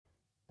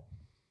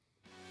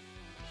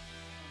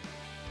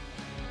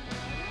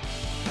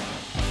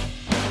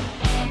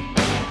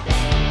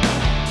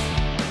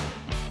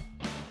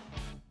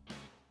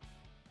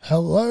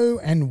Hello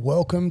and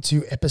welcome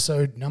to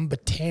episode number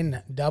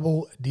 10,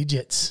 double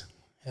digits.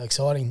 How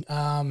exciting.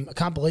 I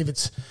can't believe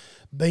it's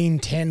been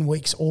 10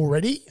 weeks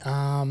already.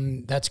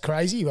 That's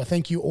crazy. I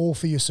thank you all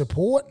for your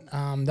support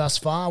thus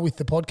far with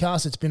the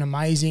podcast. It's been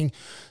amazing.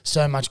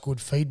 So much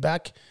good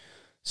feedback.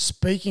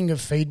 Speaking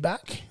of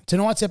feedback,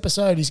 tonight's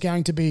episode is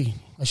going to be,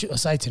 I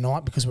say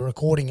tonight because we're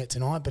recording it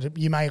tonight, but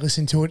you may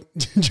listen to it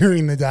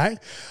during the day.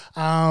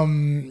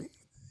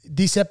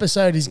 This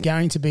episode is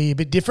going to be a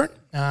bit different.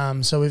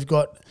 So we've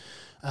got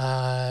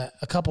I'm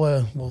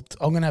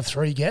going to have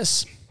three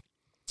guests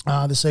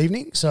this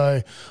evening.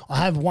 So I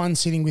have one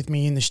sitting with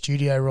me in the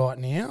studio right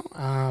now,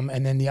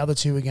 and then the other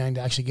two are going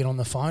to actually get on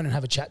the phone and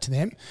have a chat to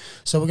them.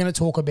 So we're going to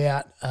talk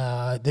about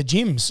the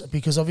gyms,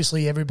 because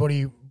obviously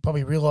everybody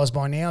probably realised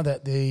by now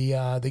that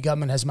the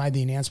government has made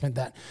the announcement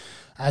that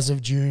as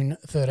of June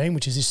 13,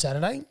 which is this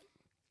Saturday,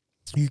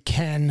 you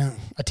can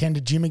attend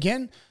a gym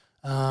again.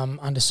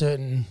 Under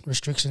certain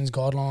restrictions,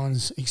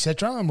 guidelines,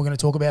 etc. And we're going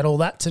to talk about all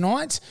that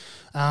tonight.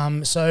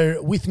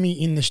 So with me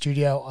in the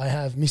studio, I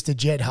have Mr.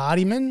 Jed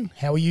Hardiman.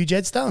 How are you,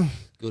 Jedster?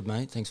 Good,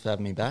 mate. Thanks for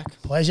having me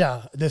back.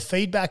 Pleasure. The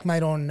feedback,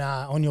 mate,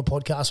 on your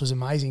podcast was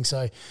amazing.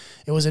 So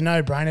it was a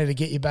no-brainer to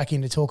get you back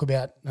in to talk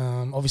about,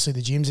 obviously,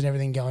 the gyms and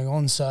everything going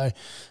on. So,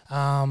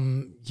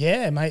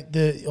 yeah, mate,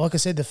 like I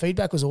said, the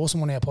feedback was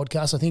awesome on our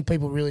podcast. I think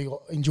people really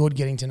enjoyed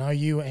getting to know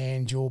you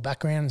and your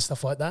background and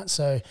stuff like that.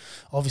 So,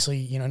 obviously,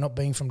 you know, not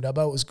being from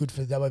Dubbo, it was good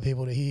for the Dubbo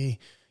people to hear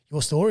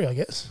your story, I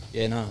guess.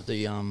 Yeah, no,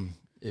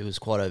 it was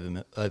quite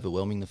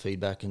overwhelming, the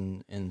feedback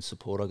and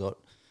support I got.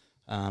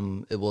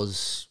 It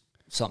was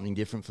something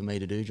different for me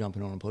to do,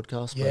 jumping on a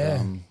podcast.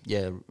 Yeah.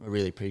 But, I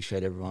really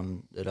appreciate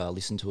everyone that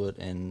listened to it,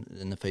 and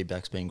the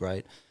feedback's been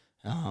great.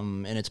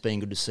 And it's been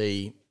good to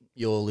see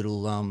your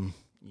little,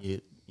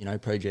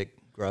 project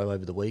grow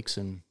over the weeks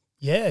and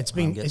it's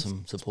been get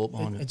some support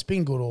behind it. It's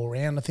been good all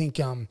around. I think,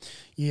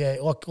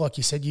 like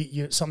you said,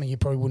 you something you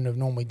probably wouldn't have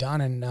normally done,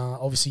 and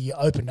obviously you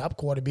opened up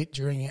quite a bit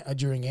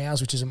during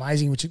ours, which is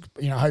amazing. Which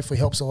hopefully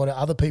helps a lot of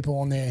other people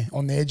on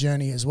their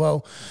journey as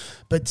well.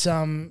 But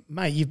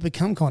mate, you've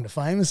become kind of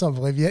famous, I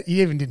believe. You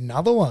even did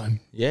another one.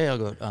 Yeah, I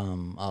got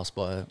asked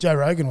by Joe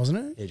Rogan, wasn't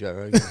it? Yeah, Joe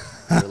Rogan.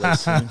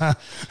 Released soon.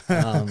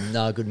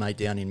 A good mate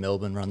down in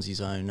Melbourne runs his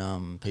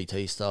own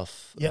PT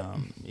stuff. Yep.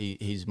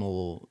 He's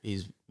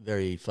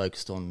very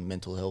focused on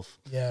mental health.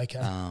 Yeah, okay.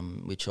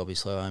 Which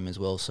obviously I am as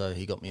well. So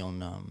he got me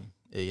on,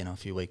 a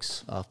few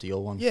weeks after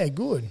your one. Yeah,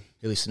 good.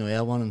 He listened to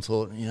our one and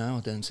thought,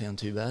 it doesn't sound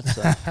too bad.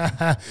 So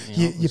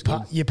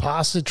you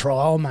passed the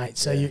trial, mate.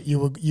 So you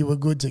were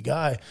good to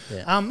go.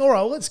 Yeah. All right,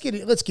 well, let's get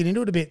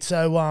into it a bit.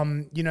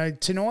 So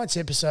tonight's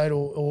episode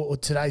or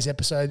today's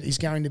episode is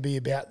going to be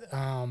about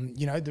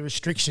the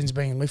restrictions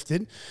being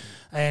lifted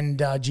and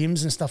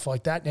gyms and stuff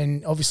like that.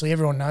 And obviously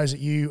everyone knows that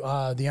you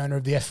are the owner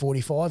of the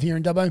F45 here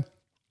in Dubbo.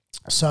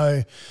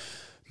 So,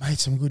 mate,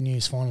 some good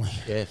news finally.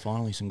 Yeah,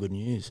 finally some good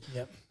news.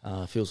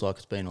 Yep. Feels like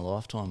it's been a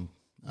lifetime.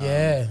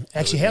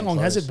 Actually, how long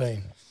has it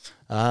been?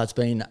 It's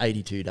been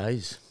 82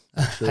 days.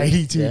 Actually.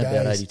 82 days.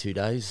 About 82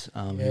 days.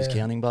 Who's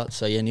counting? But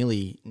so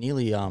nearly.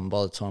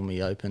 By the time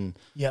we open,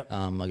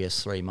 I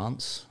guess 3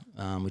 months,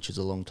 which is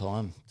a long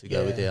time to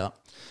go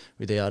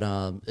without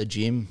a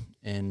gym,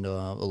 and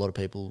a lot of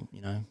people,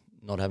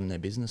 not having their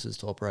businesses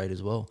to operate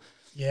as well.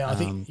 Yeah, I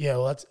think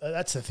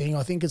that's the thing.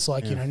 I think it's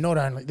like not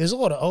only there's a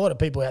lot of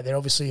people out there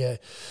obviously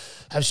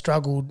have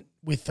struggled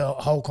with the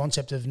whole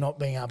concept of not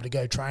being able to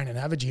go train and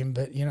have a gym,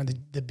 but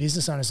the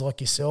business owners like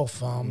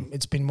yourself,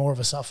 it's been more of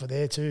a suffer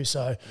there too.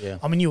 So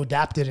I mean, you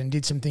adapted and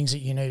did some things that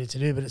you needed to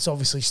do, but it's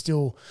obviously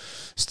still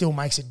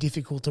makes it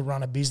difficult to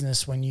run a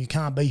business when you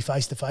can't be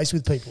face to face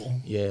with people.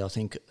 Yeah, I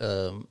think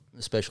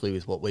especially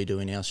with what we do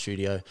in our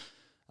studio.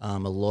 A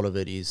lot of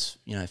it is,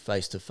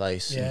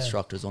 face-to-face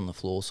instructors on the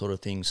floor sort of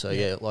thing. So,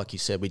 like you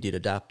said, we did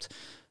adapt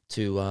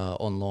to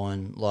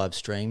online live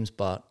streams,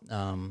 but,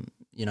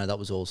 that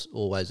was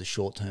always a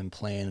short-term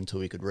plan until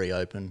we could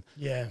reopen.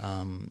 Yeah.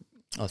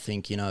 I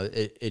think,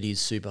 it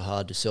is super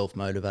hard to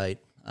self-motivate,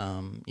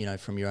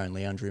 from your own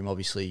lounge room.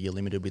 Obviously, you're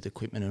limited with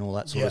equipment and all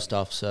that sort of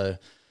stuff. So,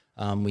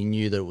 we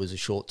knew that it was a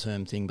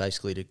short-term thing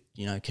basically to,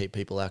 keep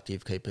people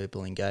active, keep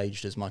people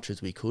engaged as much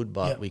as we could,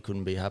 but we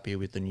couldn't be happier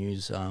with the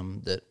news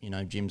that,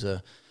 gyms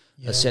are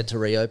set to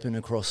reopen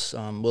across,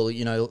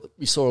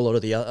 we saw a lot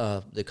of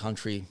the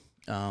country,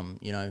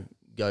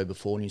 go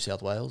before New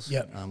South Wales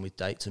with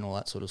dates and all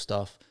that sort of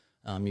stuff.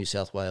 New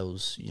South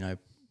Wales,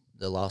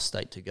 the last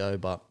state to go,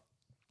 but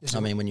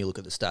when you look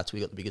at the stats, we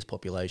got the biggest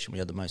population, we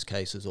had the most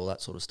cases, all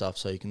that sort of stuff,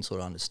 so you can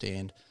sort of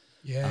understand,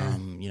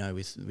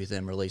 with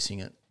them releasing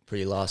it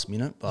pretty last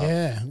minute.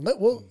 But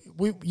well,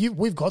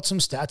 we've got some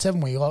stats,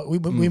 haven't we? Like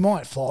we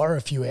might fire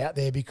a few out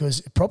there because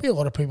probably a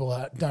lot of people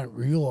don't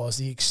realise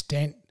the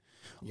extent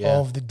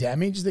of the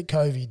damage that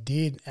COVID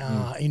did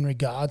in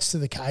regards to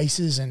the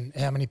cases and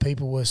how many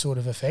people were sort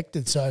of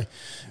affected. So,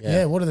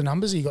 what are the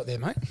numbers you got there,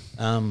 mate?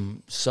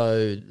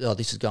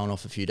 This is going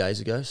off a few days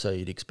ago, so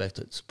you'd expect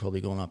it's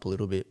probably gone up a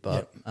little bit.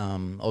 But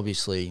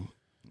obviously,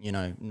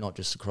 not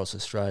just across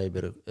Australia,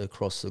 but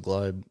across the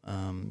globe,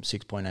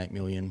 6.8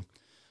 million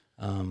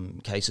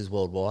cases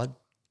worldwide,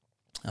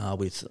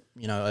 with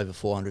over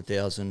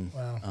 400,000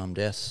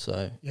 deaths.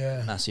 So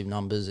massive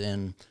numbers,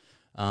 and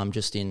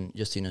just in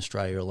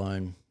Australia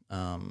alone,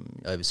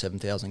 over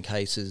 7,000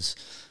 cases,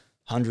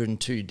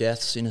 102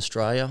 deaths in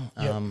Australia.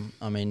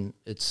 I mean,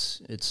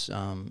 it's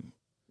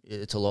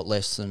a lot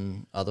less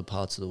than other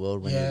parts of the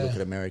world. When you look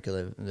at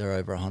America, they're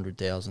over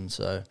 100,000.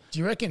 So, do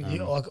you reckon?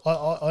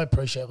 I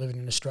appreciate living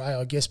in Australia,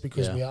 I guess,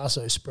 because we are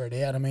so spread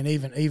out. I mean,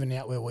 even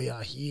out where we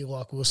are here,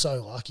 like, we're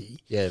so lucky.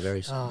 Yeah,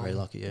 very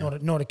lucky. Yeah,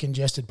 not a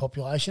congested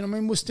population. I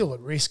mean, we're still at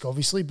risk,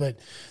 obviously, but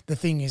the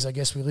thing is, I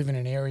guess we live in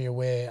an area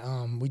where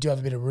we do have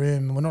a bit of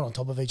room, and we're not on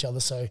top of each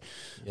other. So,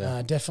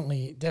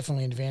 definitely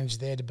an advantage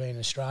there to being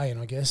Australian,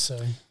 I guess.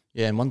 So.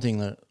 Yeah, and one thing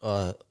that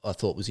I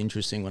thought was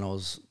interesting when I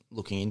was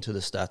looking into the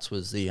stats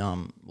was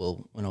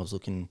when I was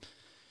looking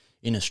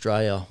in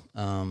Australia,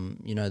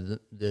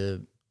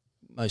 the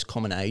most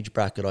common age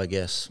bracket, I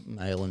guess,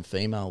 male and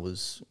female,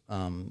 was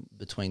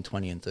between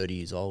 20 and 30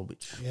 years old,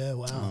 which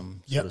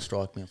sort of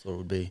struck me. I thought it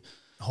would be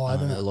higher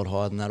than a lot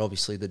higher than that.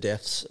 Obviously, the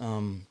deaths,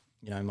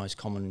 most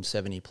common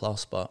 70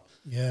 plus, but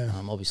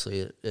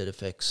obviously it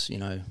affects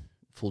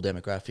full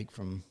demographic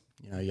from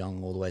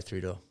young all the way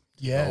through to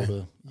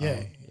older.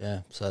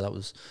 So that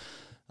was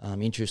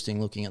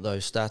interesting looking at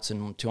those stats,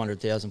 and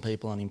 200,000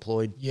 people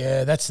unemployed.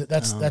 Yeah, that's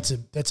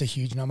a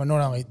huge number. Not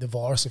only the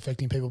virus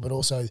affecting people, but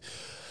also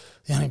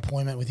the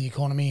unemployment with the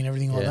economy and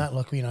everything like that.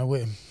 Like, I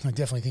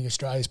definitely think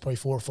Australia's probably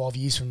 4 or 5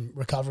 years from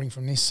recovering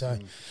from this. So,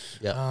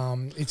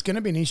 it's going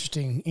to be an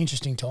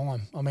interesting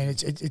time. I mean,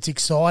 it's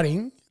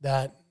exciting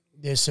that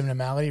there's some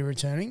normality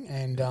returning,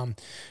 and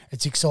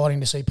it's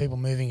exciting to see people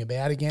moving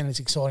about again. It's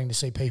exciting to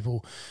see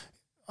people,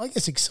 I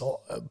guess,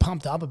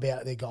 pumped up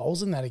about their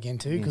goals and that again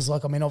too, because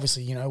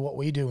obviously what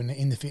we do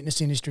in the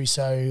fitness industry,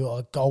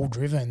 so goal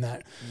driven,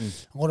 that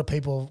a lot of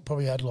people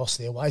probably had lost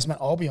their ways. Mate,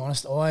 I'll be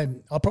honest, I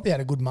probably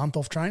had a good month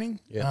off training,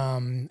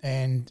 and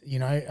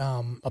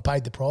I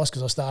paid the price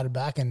because I started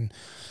back, and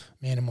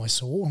man, am I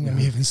sore. I'm going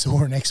to be even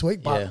sore next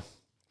week, but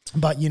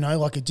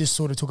it just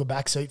sort of took a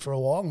backseat for a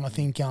while. And I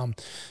think,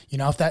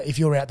 if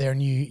you're out there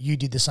and you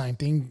did the same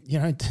thing,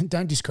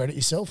 don't discredit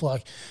yourself.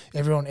 Like,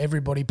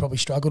 everybody probably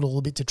struggled a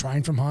little bit to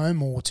train from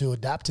home or to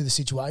adapt to the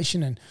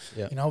situation. And,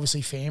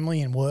 obviously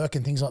family and work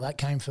and things like that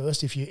came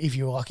first if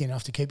you're lucky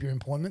enough to keep your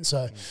employment.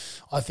 So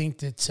I think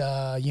that,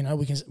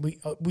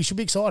 we should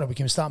be excited. We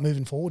can start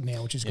moving forward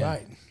now, which is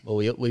great. Well,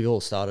 we've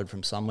all started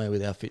from somewhere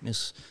with our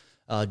fitness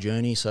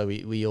journey, so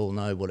we all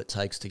know what it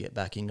takes to get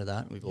back into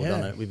that. We've all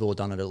done it. We've all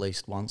done it at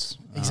least once.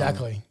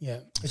 Exactly.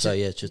 It's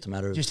just a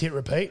matter of just hit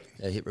repeat.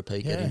 Hit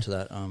repeat. Get into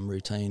that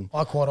routine.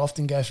 I quite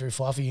often go through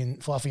fluffy and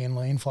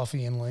lean,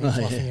 fluffy and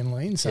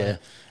lean. So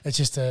it's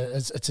just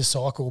it's a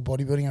cycle of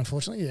bodybuilding,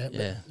 unfortunately.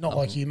 Not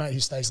like you, mate,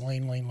 who stays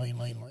lean.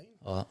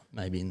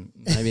 Maybe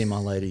in my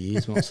later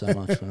years, not so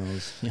much when I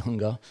was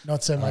younger.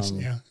 Not so much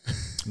now.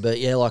 But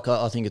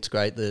I think it's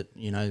great that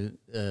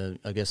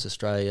I guess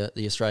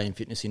the Australian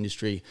fitness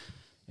industry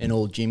and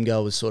all gym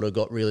goers sort of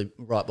got really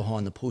right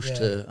behind the push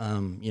to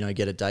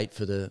get a date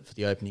for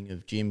the opening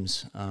of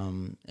gyms,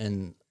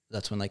 and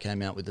that's when they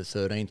came out with the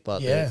 13th.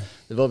 But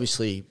they've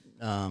obviously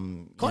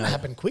kind of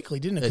happened quickly,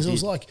 didn't it? Because it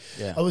was like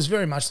it was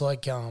very much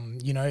like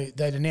they'd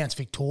announced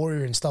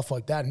Victoria and stuff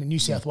like that, and New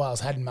South Wales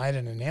hadn't made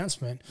an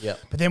announcement. Yeah.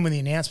 But then when the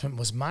announcement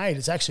was made,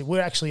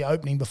 we're actually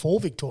opening before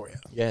Victoria.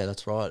 Yeah,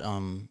 that's right.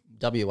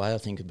 WA, I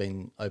think, had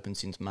been open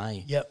since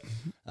May. Yep.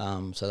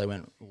 So they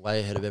went way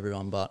ahead of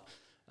everyone, but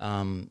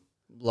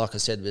like I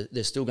said,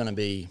 there's still going to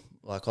be,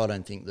 I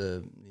don't think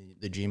the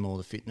gym or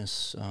the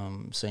fitness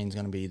scene's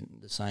going to be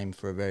the same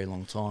for a very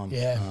long time.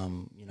 Yeah.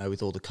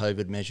 With all the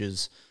COVID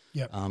measures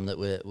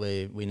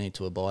that we need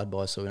to abide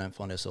by, so we don't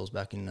find ourselves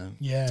back in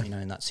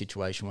in that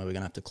situation where we're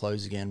going to have to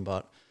close again.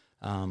 But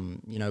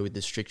with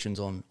restrictions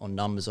on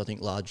numbers, I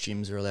think large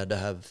gyms are allowed to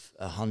have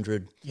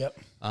 100. Yep.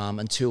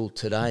 Until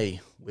today,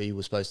 we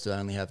were supposed to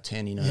only have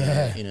 10 in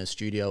a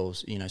studio,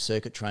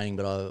 circuit training,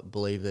 but I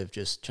believe they've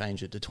just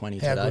changed it to 20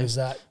 today. How good is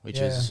that? Which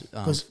is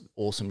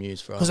awesome news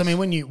for us. Because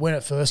when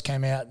it first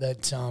came out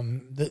that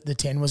the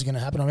 10 was going to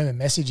happen, I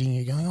remember messaging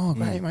you going, "Oh,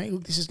 great, mate!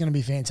 Look, this is going to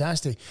be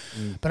fantastic."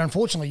 But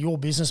unfortunately, your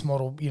business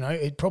model,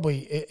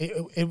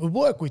 it would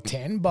work with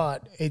 10,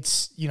 but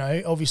it's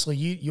obviously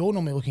you're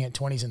normally looking at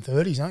 20s and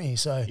 30s, aren't you?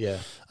 So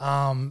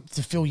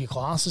to fill your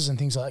classes and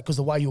things like that, because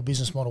the way your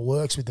business model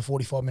works with the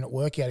 45-minute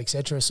workout,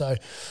 etc. So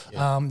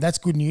that's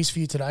good news for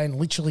you today. And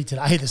literally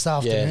today, this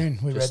afternoon,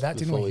 we read that,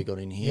 didn't we? Before we got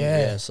in here.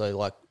 Yeah.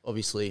 So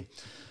obviously,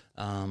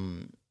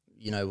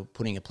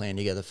 putting a plan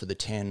together for the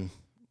 10,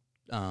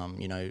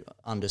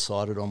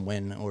 undecided on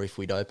when or if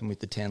we'd open with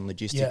the 10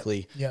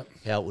 logistically,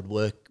 how it would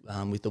work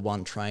with the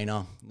one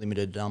trainer,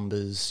 limited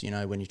numbers,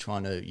 when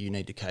you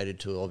need to cater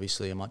to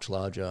obviously a much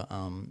larger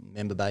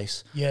member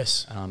base.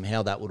 Yes.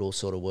 How that would all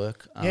sort of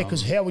work.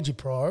 Because how would you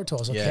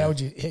prioritise? Like how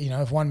would you,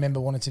 if one member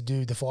wanted to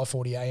do the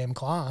 5:40 a.m.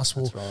 class,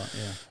 well, that's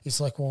right,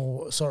 it's like,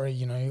 well, sorry,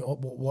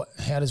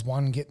 how does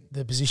one get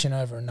the position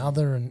over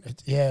another? And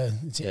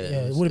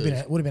it would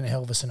have been a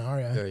hell of a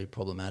scenario. Very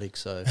problematic.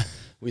 So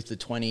with the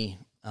 20,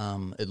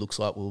 it looks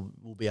like we'll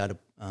be able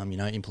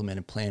to implement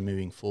a plan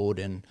moving forward.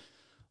 And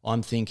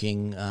I'm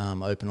thinking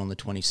open on the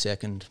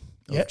 22nd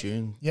of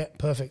June. Yeah,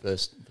 perfect.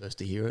 First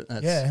to hear it.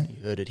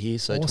 You heard it here.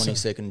 So Awesome.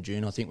 22nd of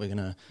June, I think we're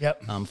going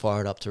to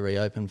fire it up to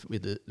reopen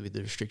with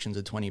the restrictions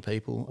of 20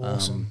 people.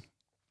 Awesome.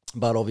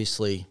 But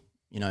obviously,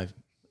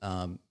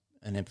 an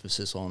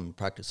emphasis on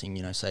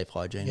practicing, safe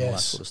hygiene, all that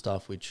sort of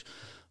stuff, which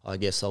I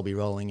guess I'll be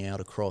rolling out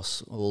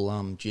across all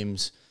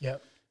gyms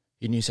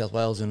in New South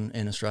Wales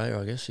and Australia,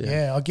 I guess.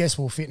 Yeah, I guess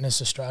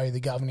Fitness Australia,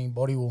 the governing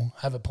body, will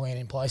have a plan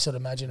in place, I'd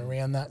imagine,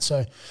 around that.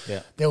 So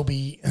there'll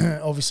be,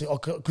 obviously,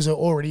 because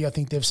already I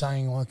think they're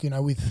saying, like,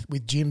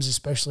 with gyms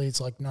especially,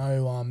 it's like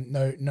no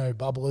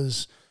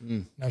bubblers,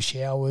 no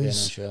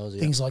showers,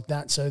 things like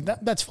that. So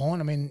that's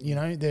fine. I mean,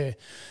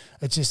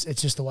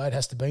 it's just the way it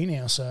has to be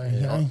now.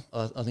 So,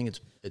 I think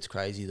it's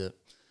crazy that,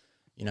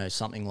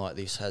 something like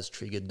this has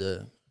triggered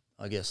the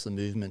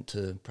movement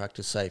to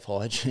practice safe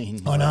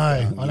hygiene. I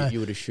know.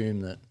 You would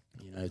assume that,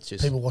 it's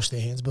just... People wash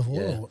their hands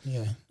before?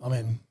 Yeah. I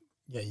mean,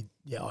 I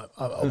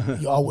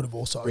would have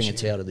also bring assumed.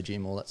 a towel to the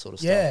gym, all that sort of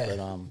stuff.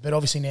 But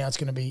obviously now it's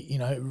going to be,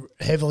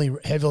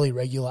 heavily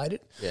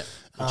regulated. Yeah,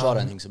 which I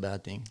don't think is a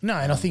bad thing. No,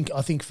 and I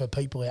think for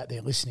people out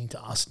there listening to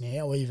us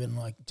now, even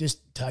like just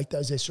take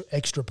those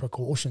extra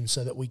precautions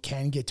so that we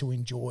can get to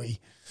enjoy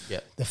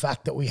the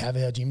fact that we have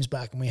our gyms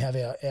back and we have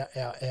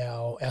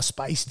our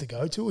space to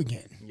go to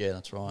again. Yeah,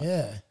 that's right.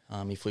 Yeah.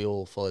 If we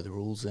all follow the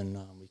rules, then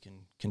we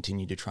can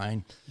continue to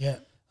train. Yeah.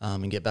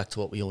 And get back to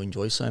what we all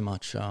enjoy so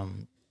much.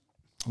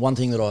 One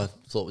thing that I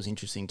thought was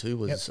interesting too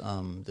was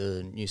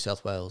the New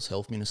South Wales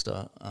Health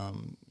Minister.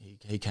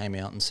 He came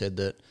out and said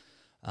that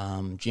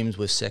gyms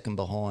were second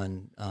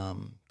behind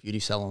beauty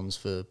salons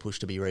for push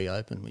to be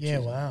reopened, which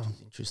is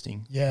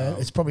interesting. Yeah,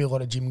 it's probably a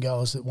lot of gym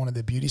goers that wanted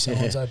their beauty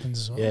salons open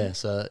as well. Yeah,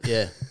 so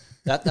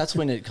that's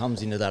when it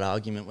comes into that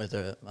argument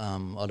whether I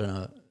don't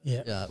know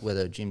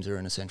whether gyms are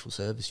an essential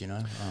service.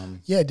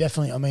 Yeah,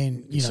 definitely. I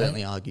mean, you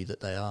certainly argue that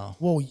they are.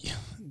 Well,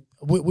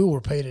 we'll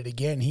repeat it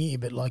again here,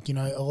 but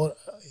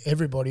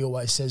everybody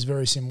always says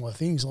very similar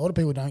things. A lot of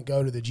people don't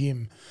go to the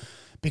gym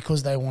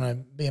because they want to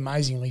be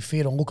amazingly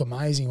fit or look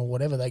amazing or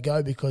whatever. They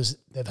go because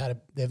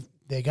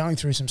they're going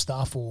through some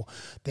stuff, or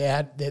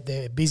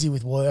they're busy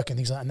with work and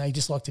things like that, and they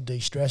just like to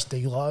de-stress,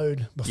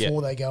 deload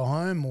before they go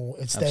home, or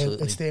it's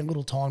their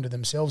little time to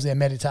themselves, their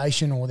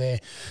meditation, or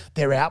their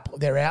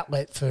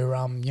outlet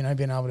for being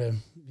able to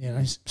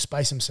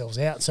space themselves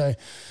out. So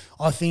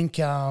I think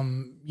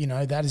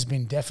that has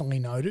been definitely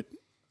noted.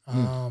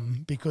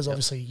 Because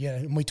obviously,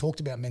 and we talked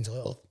about mental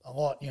health a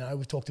lot,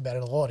 we've talked about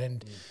it a lot,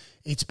 and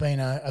it's been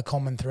a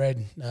common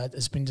thread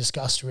that's been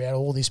discussed throughout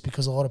all this,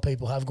 because a lot of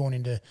people have gone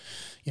into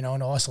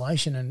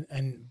isolation,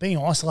 and being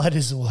isolated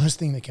is the worst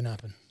thing that can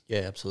happen.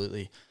 Yeah,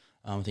 absolutely.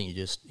 I think you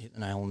just hit the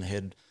nail on the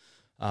head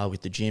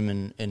with the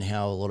gym and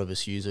how a lot of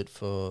us use it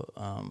for,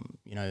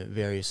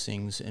 various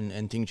things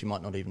and things you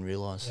might not even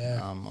realise.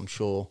 Yeah. I'm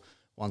sure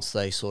once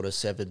they sort of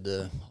severed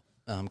the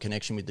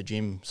connection with the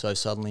gym, so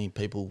suddenly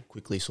people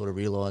quickly sort of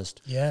realised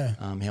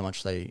how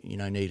much they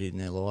needed in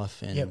their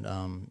life, and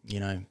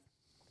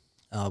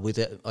with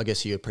that, I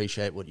guess you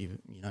appreciate what you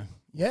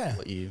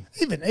what you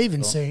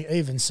even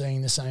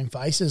seeing the same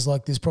faces.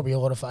 Like, there's probably a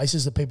lot of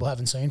faces that people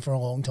haven't seen for a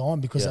long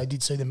time because they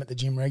did see them at the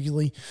gym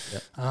regularly,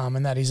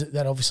 and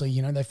that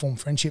obviously they form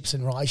friendships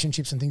and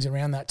relationships and things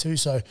around that too.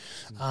 So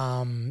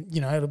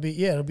it'll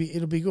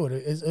be good.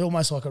 It's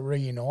almost like a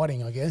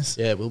reuniting, I guess.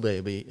 Yeah, it will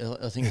be.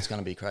 I think it's going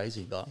to be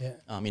crazy, but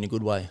in a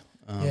good way.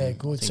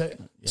 Good.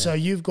 So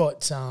you've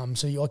got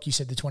like you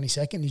said, the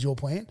 22nd is your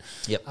plan.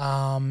 Yep.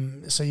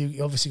 So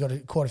you obviously got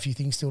quite a few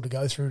things still to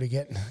go through to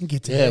get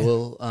to there. Yeah.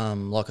 Well,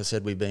 like I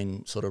said, we've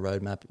been sort of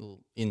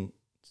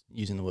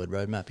using the word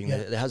road mapping.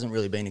 Yeah. There hasn't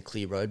really been a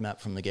clear roadmap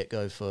from the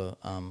get-go for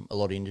a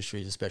lot of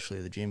industries, especially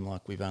the gym.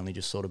 Like, we've only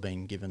just sort of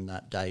been given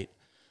that date,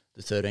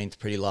 the 13th,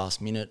 pretty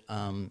last minute.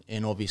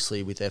 And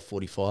obviously with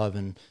F45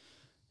 and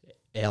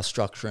our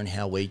structure and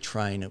how we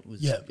train,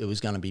 it was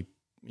going to be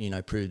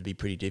proved to be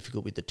pretty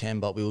difficult with the 10,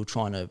 but we were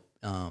trying to,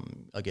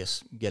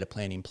 get a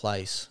plan in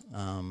place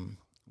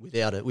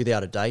without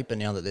a date. But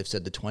now that they've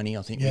said the 20,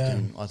 I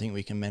think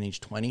we can manage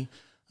 20.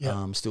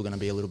 Still going to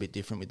be a little bit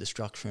different with the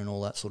structure and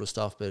all that sort of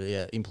stuff. But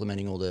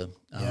implementing all the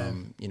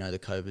the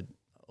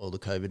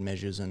COVID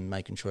measures and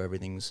making sure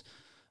everything's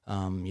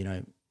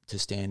to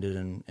standard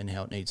and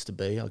how it needs to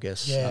be. I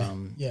guess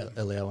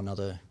allow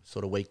another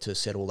sort of week to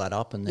set all that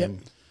up, and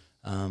then.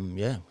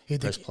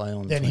 Press play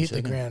on. Then hit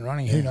the ground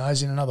running. Who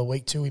knows? In another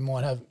week too, we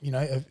might have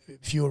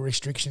fewer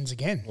restrictions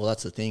again. Well,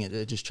 that's the thing.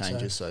 It just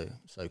changes so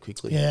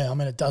quickly. Yeah, I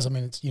mean it does. I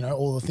mean it's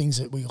all the things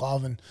that we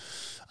love and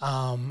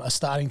are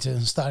starting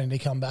to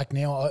come back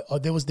now.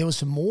 There was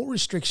some more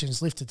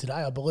restrictions lifted today.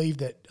 I believe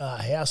that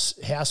houses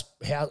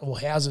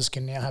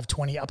can now have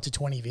up to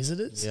 20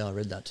 visitors. Yeah, I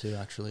read that too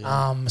actually.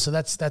 So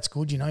that's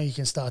good. You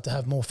can start to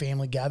have more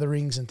family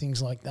gatherings and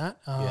things like that.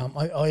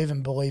 I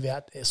even believe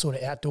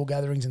outdoor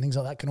gatherings and things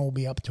like that can all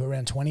be up to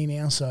around 20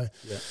 now. So.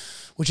 Yeah.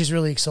 Which is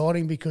really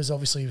exciting because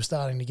obviously we're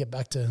starting to get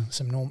back to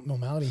some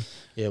normality.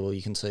 Yeah, well,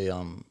 you can see,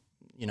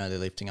 they're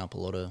lifting up a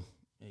lot of,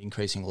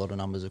 increasing a lot of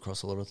numbers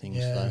across a lot of things.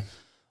 Yeah. So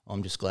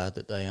I'm just glad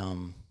that they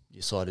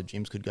decided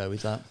gyms could go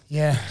with that.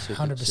 Yeah,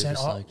 Super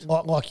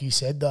 100%. Like you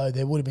said, though,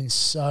 there would have been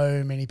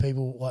so many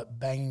people like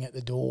banging at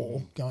the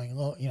door going,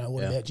 oh, you know,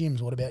 what about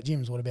gyms? What about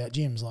gyms? What about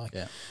gyms? Like,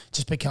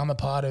 just become a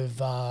part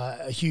of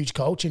a huge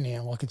culture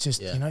now. Like, it's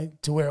just, you know,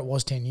 to where it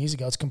was 10 years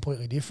ago, it's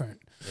completely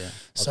different. Yeah.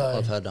 So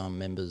I've had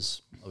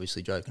members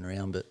obviously joking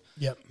around, but,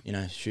 you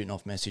know, shooting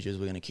off messages,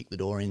 we're going to kick the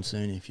door in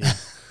soon if you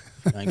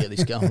don't get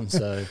this going.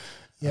 So,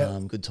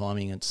 good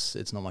timing.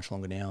 It's not much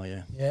longer now.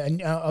 Yeah. Yeah,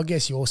 and I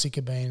guess you're sick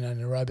of being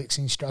an aerobics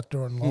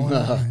instructor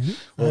online.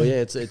 Well,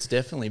 yeah, it's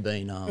definitely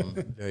been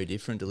very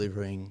different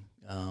delivering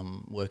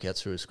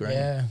workouts through a screen.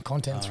 Yeah,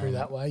 content through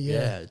that way.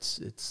 Yeah,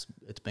 it's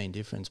been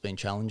different. It's been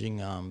challenging.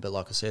 But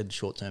like I said,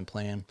 short-term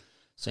plan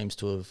seems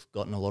to have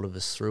gotten a lot of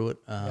us through it.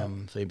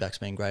 Feedback's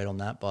been great on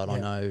that, but I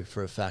know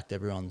for a fact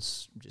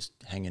everyone's just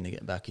hanging to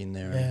get back in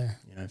there and,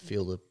 you know,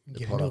 feel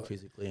the product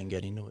physically and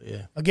get into it.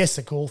 Yeah, I guess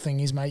the cool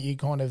thing is, mate, you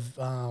kind of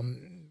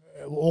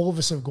all of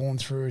us have gone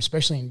through,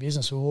 especially in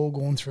business, we've all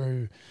gone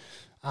through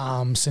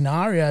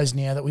scenarios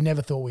now that we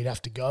never thought we'd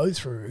have to go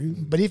through.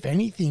 But if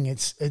anything,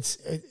 it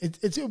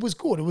was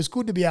good. It was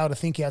good to be able to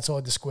think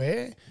outside the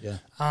square. Yeah.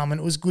 And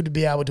it was good to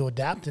be able to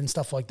adapt and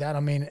stuff like that. I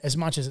mean, as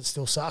much as it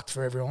still sucked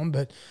for everyone,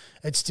 but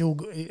it's still,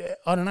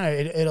 I don't know,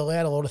 it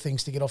allowed a lot of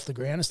things to get off the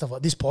ground and stuff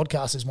like this.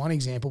 Podcast is one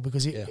example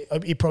because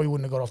it probably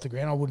wouldn't have got off the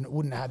ground. I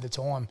wouldn't have had the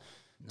time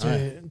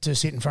to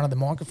sit in front of the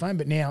microphone,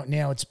 but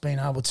now it's been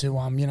able to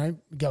you know,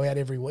 go out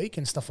every week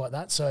and stuff like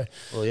that. So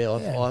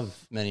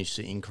I've managed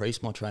to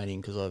increase my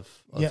training because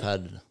I've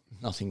had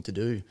nothing to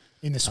do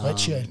in the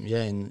sweatshed.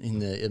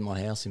 In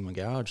my house in my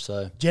garage.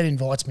 So Jed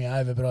invites me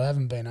over, but I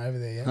haven't been over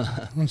there yet.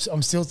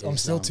 I'm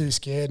still too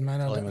scared, man.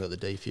 I haven't got the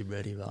defib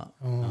ready, but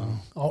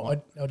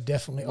I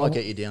definitely might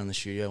get you down in the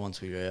studio once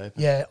we reopen.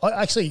 Yeah, I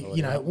actually,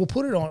 you know, we'll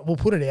put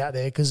it out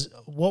there because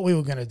what we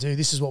were going to do,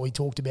 this is what we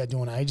talked about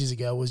doing ages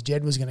ago, was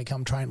Jed was going to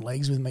come train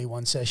legs with me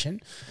one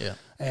session,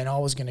 and I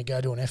was going to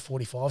go do an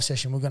F45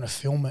 session. We're going to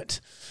film it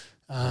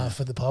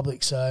for the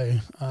public. So,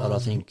 but I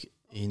think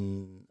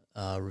in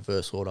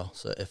reverse order,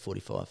 so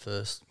F45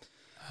 first.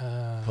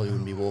 Probably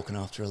wouldn't be walking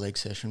after a leg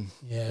session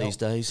these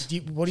days.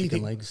 What do you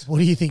think? Legs. What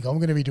do you think I'm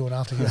going to be doing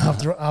after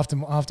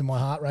my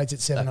heart rate's at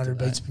 700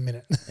 beats per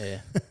minute? Yeah.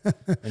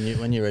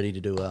 when you're ready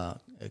to do a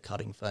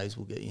cutting phase,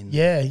 we'll get you in.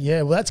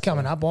 Yeah. Well, that's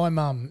coming up. I'm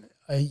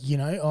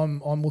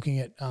I'm looking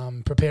at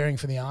preparing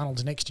for the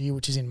Arnold's next year,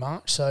 which is in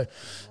March. So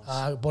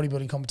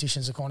bodybuilding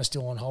competitions are kind of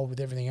still on hold with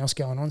everything else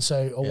going on.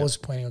 So I was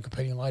planning on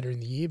competing later in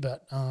the year,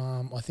 but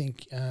I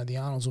think the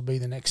Arnold's will be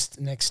the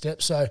next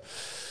step. So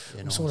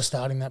I'm sort of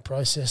starting that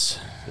process.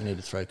 You need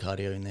to throw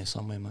cardio in there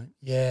somewhere, mate.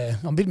 Yeah,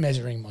 I'm been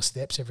measuring my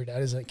steps every day.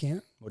 Does that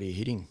count? What are you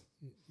hitting?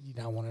 You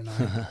don't want to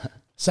know.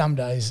 Some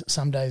days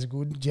are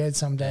good, Jed.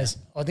 Some days,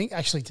 I think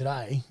actually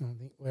today,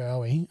 where are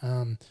we?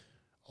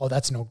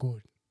 That's not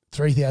good.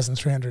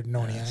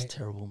 3,398. That's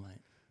terrible, mate.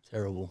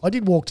 Terrible. I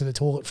did walk to the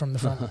toilet from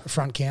the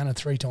front counter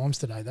 3 times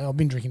today, though. I've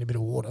been drinking a bit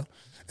of water.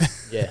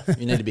 Yeah,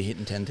 you need to be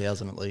hitting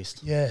 10,000 at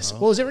least. Yes.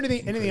 Right. Well, is there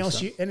anything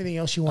else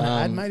you want to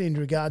add, mate, in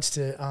regards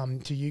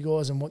to you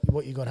guys and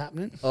what you got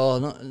happening? Oh,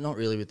 not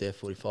really with the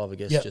F45, I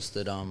guess. Just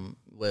that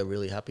we're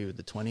really happy with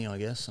the 20, I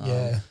guess.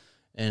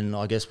 And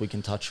I guess we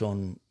can touch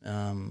on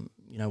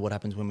what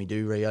happens when we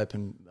do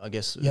reopen. I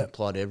guess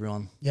apply to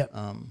everyone. Yeah,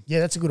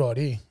 that's a good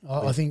idea.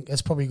 I think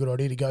that's probably a good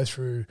idea to go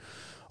through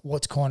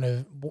what's kind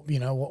of what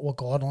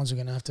guidelines we're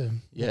going to have to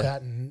look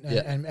at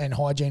and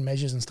hygiene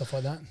measures and stuff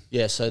like that.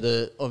 Yeah,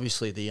 so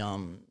obviously the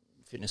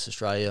Fitness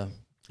Australia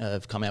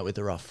have come out with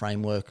a rough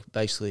framework.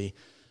 Basically,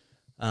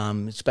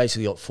 it's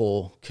basically got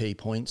 4 key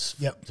points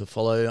to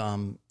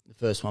follow.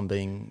 The first one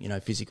being,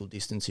 physical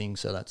distancing.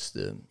 So that's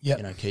the,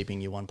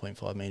 keeping your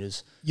 1.5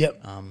 meters.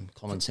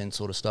 Common sense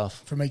sort of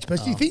stuff from each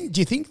person.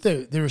 Do you think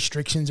the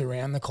restrictions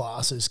around the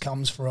classes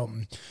comes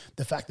from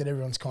the fact that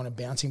everyone's kind of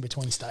bouncing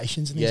between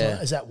stations and things like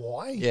that? Is that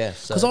why? Yeah.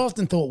 Because I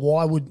often thought,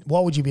 why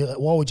would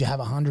you have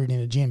 100 in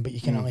a gym, but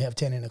you can only have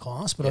 10 in a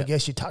class? But I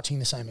guess you're touching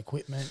the same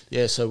equipment.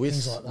 Yeah. So with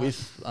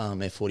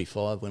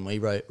F45, when we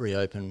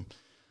reopened,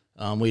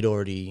 we'd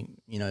already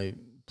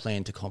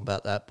planned to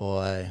combat that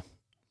by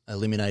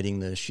eliminating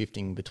the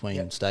shifting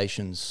between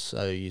stations,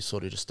 so you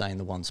sort of just stay in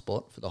the one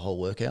spot for the whole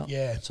workout.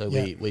 So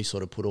we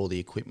sort of put all the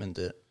equipment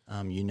that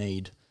you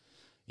need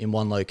in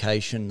one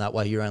location. That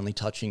way you're only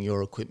touching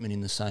your equipment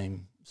in the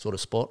same sort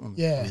of spot on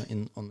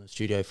the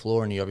studio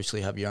floor, and you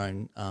obviously have your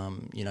own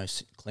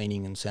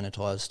cleaning and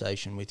sanitizer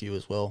station with you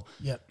as well.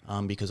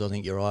 Because I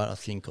think you're right. I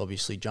think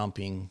obviously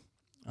jumping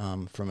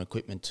from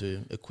equipment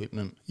to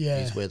equipment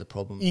is where the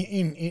problem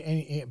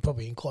in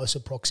probably in closer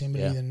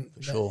proximity than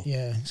for sure.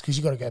 Yeah, it's because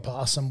you got to go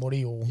past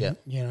somebody or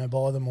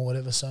buy them or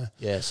whatever. So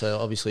so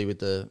obviously with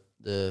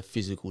the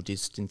physical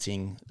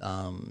distancing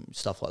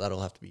stuff like that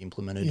will have to be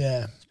implemented.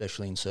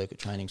 Especially in circuit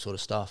training sort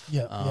of stuff.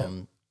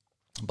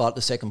 But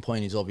the second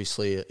point is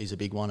obviously a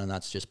big one, and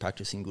that's just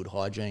practicing good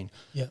hygiene.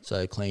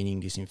 So cleaning,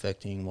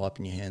 disinfecting,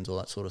 wiping your hands, all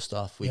that sort of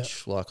stuff,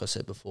 which, like I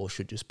said before,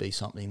 should just be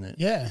something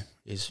that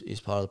is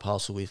part of the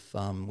parcel with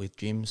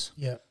gyms.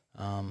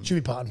 Should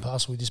be part and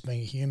parcel with just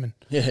being a human.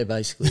 Yeah,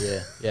 basically,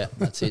 yeah,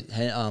 that's it.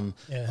 Yeah.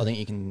 I think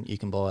you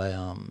can buy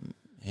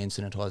hand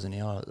sanitizer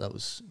now. That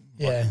was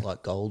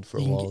like gold for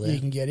a while there. You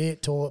can get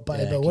it, toilet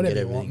paper, you whatever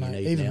get you want,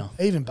 everything mate. you need now.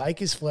 Even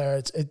baker's flour,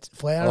 it's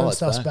flour and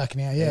stuff's back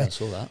now. Yeah, I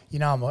saw that. You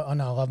know, I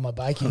love my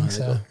baking.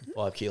 So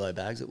 5 kilo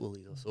bags at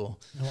Woolies. I saw.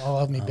 I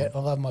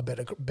love my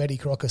Betty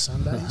Crocker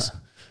Sundays.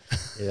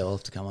 Yeah, I'll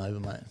have to come over,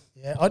 mate.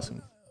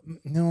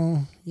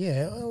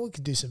 Yeah, we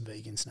could do some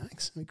vegan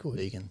snacks. We could.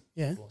 Vegan,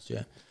 yeah, of course,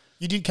 yeah.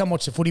 You did come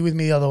watch the footy with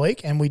me the other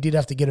week, and we did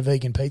have to get a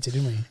vegan pizza,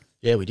 didn't we?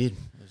 Yeah, we did.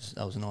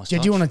 That was a nice.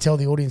 Did you want to tell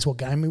the audience what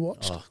game we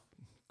watched? Oh,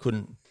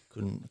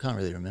 can't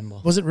really remember.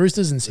 Was it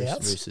Roosters and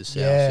Souths? Roosters,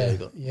 Souths,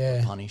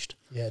 got punished.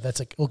 Yeah, that's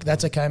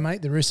okay,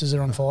 mate. The Roosters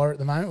are on fire at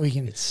the moment.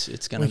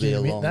 It's going to be a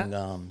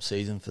long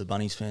season for the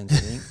Bunnies fans, I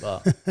think.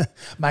 But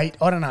mate,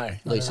 I don't know.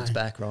 At least it's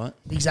back, right?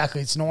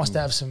 Exactly. It's nice to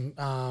have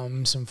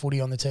some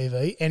footy on the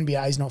TV.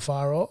 NBA's not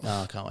far off.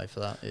 No, I can't wait for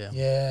that. Yeah.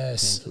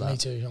 Yes, me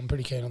too. I'm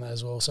pretty keen on that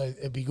as well. So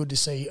it'd be good to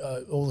see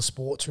all the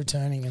sports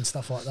returning and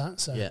stuff like that.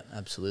 So yeah,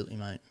 absolutely,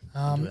 mate. Do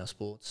our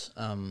sports.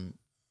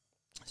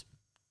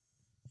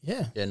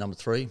 Yeah, number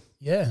 3.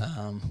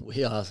 Yeah.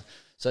 We are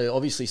so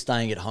obviously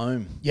staying at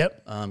home.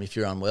 Yep. If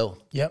you're unwell.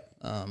 Yep.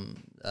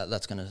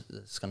 That's gonna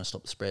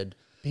stop the spread.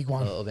 Big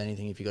one of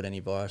anything. If you've got any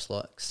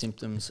virus-like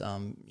symptoms,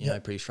 you know,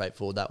 pretty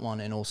straightforward that one,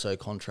 and also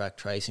contact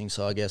tracing.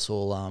 So I guess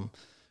all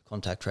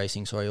contact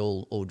tracing. Sorry,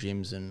 all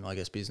gyms and I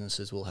guess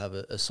businesses will have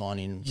a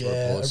sign-in sort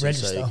of policy. A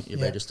register. So you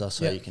register,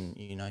 so you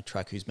can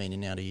track who's been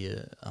in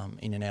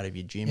and out of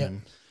your gym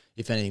and.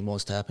 If anything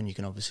was to happen, you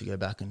can obviously go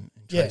back and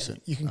trace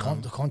it. You can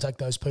contact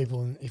those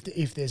people, and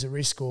if there's a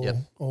risk or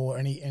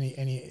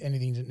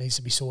anything that needs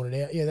to be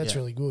sorted out, that's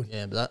really good.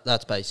 Yeah, but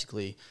that's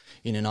basically,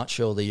 in a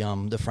nutshell,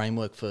 the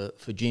framework for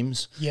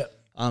gyms. Yep.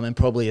 And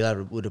probably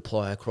that would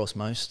apply across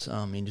most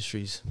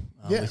industries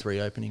with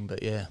reopening.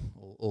 But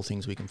all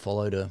things we can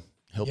follow to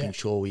help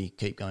ensure we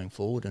keep going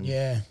forward. And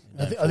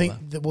I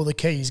think the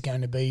key is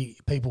going to be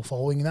people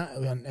following that,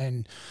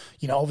 and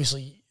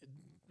obviously.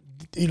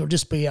 It'll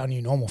just be our new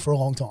normal for a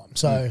long time.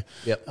 So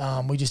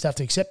we just have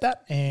to accept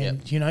that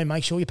and,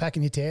 make sure you're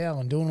packing your towel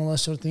and doing all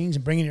those sort of things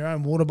and bringing your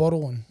own water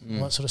bottle and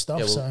all that sort of stuff.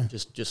 Yeah, well,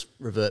 just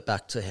revert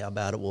back to how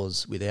bad it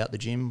was without the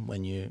gym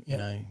when you're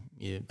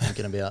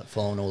thinking about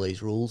following all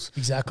these rules.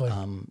 Exactly.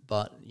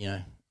 But,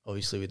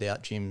 obviously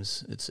without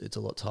gyms, it's a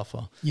lot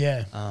tougher.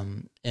 Yeah.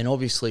 And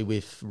obviously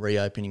with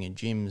reopening in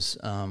gyms,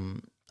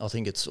 I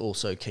think it's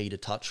also key to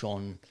touch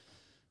on,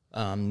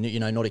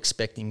 not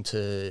expecting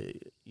to,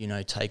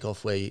 take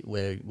off where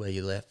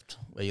you left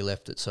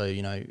it. So,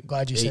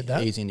 glad you said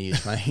that. Ease into your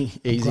training.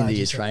 Ease into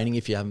your training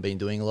if you haven't been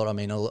doing a lot. I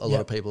mean, a lot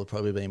of people have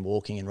probably been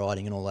walking and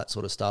riding and all that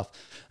sort of stuff,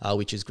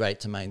 which is great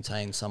to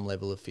maintain some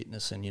level of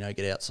fitness and,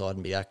 get outside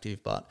and be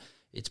active. But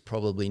it's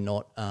probably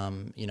not,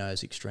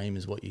 as extreme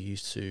as what you're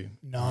used to.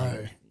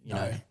 No.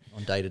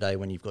 On day to day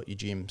when you've got your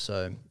gym.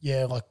 So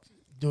like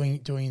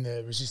doing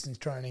the resistance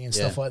training and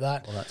stuff like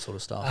that. All that sort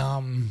of stuff.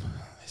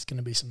 There's going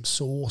to be some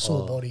sore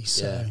bodies.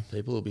 So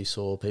people will be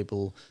sore.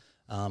 People,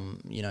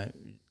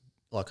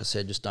 like I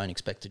said, just don't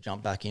expect to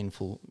jump back in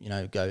full,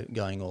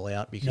 going all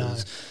out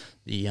because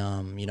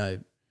the,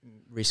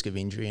 risk of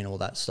injury and all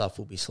that stuff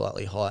will be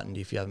slightly heightened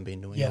if you haven't been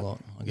doing a lot,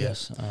 I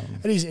guess.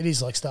 It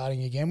is like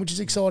starting again, which is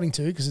exciting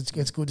too because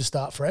it's good to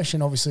start fresh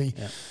and obviously,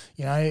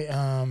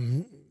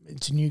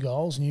 it's new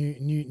goals,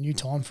 new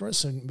time for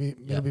us, and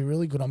it'll be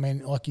really good. I mean,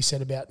 like you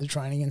said about the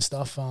training and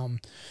stuff, I'm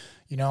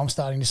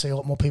starting to see a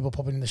lot more people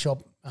popping in the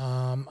shop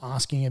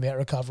asking about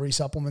recovery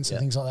supplements and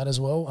things like that as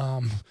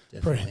well,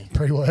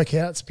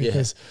 pre-workouts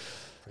because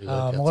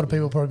a lot of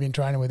people have probably been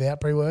training without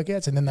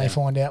pre-workouts and then they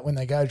find out when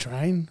they go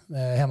train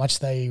how much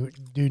they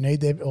do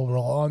need or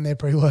rely on their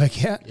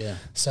pre-workout. Yeah.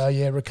 So,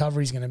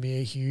 recovery is going to be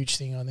a huge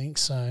thing, I think.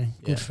 So,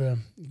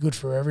 good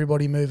for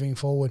everybody moving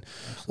forward.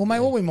 Absolutely. Well, mate,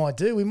 what we might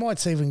do, we might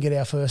see if we can get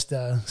our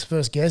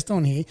first guest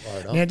on here.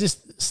 Now,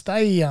 just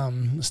stay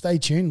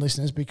tuned,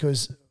 listeners,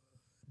 because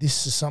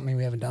this is something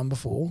we haven't done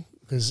before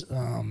because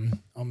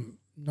I'm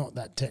not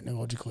that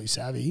technologically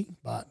savvy,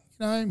 but,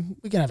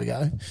 we can have a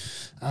go.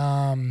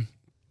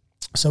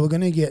 So we're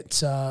going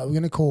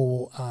to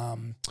call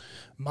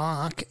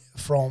Mark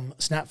from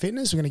Snap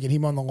Fitness. We're going to get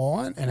him on the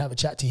line and have a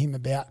chat to him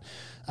about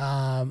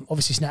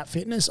obviously Snap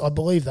Fitness. I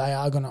believe they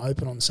are going to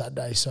open on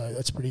Saturday, so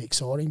that's pretty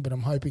exciting. But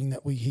I'm hoping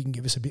that he can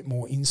give us a bit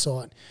more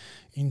insight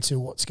into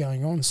what's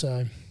going on.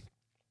 So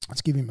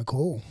let's give him a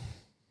call.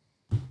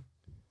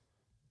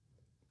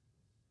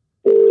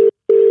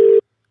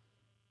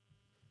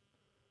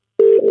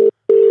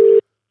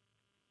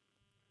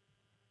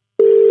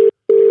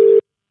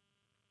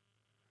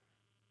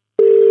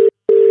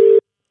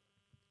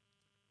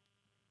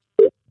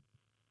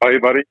 Hey,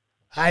 buddy.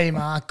 Hey,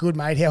 Mark. Good,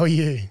 mate. How are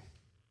you?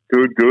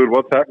 Good.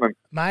 What's happening?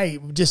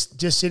 Mate,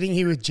 just sitting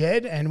here with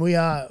Jed, and we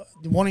are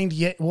wanting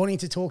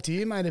to talk to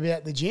you, mate,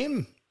 about the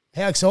gym.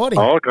 How exciting!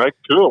 Oh, okay,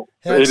 cool.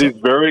 It is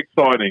very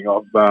exciting.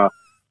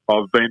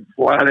 I've been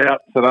flat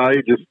out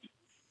today, just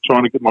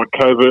trying to get my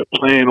covert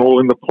plan all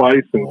into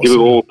place and get it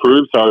all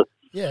approved. So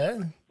yeah,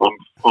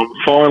 I'm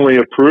finally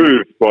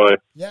approved by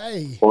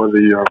Yay. by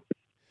the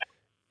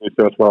New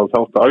South Wales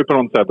Health to open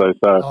on Saturday.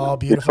 So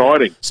beautiful.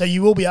 Exciting. So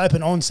you will be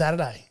open on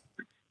Saturday?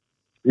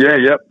 Yeah,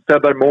 yep.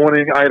 Saturday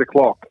morning, 8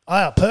 o'clock.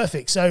 Oh,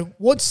 perfect. So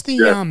what's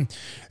the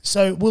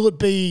so will it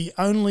be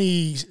will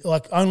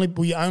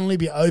you only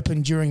be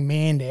open during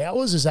manned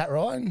hours? Is that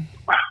right?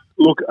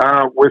 Look,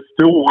 we're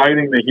still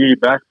waiting to hear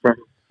back from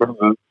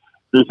the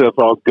New South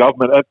Wales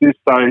government. At this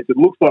stage, it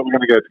looks like we're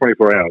going to go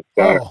 24 hours.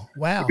 So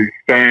wow. it'll be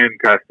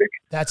fantastic.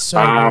 That's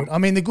so good. I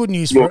mean, the good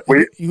news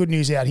good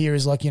news out here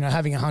is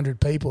having 100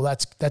 people.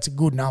 That's a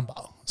good number.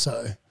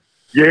 So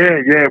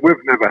yeah, we've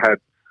never had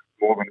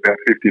more than about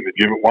 50 in the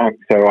gym at once.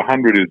 So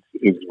 100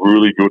 is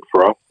really good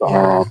for us.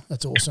 Yeah,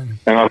 that's awesome.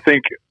 And I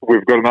think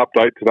we've got an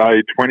update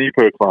today, 20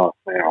 per class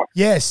now.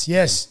 Yes.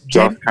 Just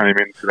Jed came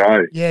in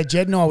today. Yeah,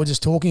 Jed and I were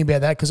just talking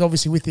about that because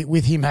obviously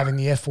with him having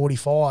the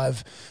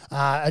F45,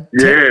 that'd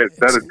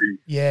be...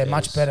 Yeah,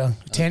 much better.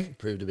 10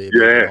 proved to be a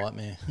bit of a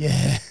nightmare.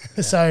 Yeah.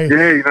 So... Yeah,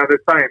 they're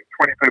saying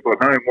 20 people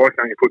at home. Why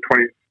can't you put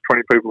 20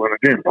 people in a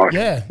gym?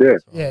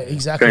 Yeah,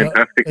 exactly.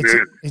 Fantastic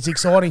news. It's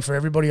exciting for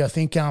everybody. I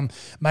think,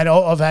 mate,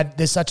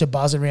 there's such a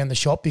buzz around the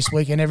shop this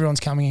week, and everyone's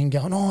coming in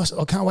going, I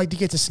can't wait to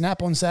get to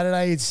Snap on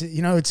Saturday.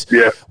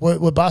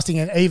 We're busting,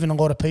 and even a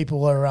lot of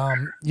people are,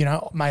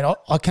 mate,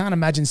 I can't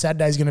imagine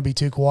Saturday's going to be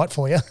too quiet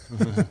for you.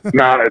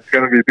 No, it's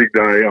going to be a big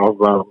day.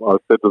 I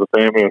said to the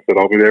family, I said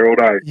I'll be there all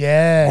day.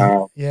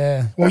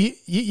 Yeah. Well,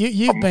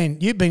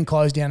 you've been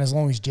closed down as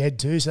long as Jed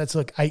too, so that's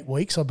like 8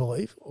 weeks, I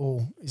believe,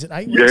 or is it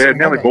 8 weeks? Yeah,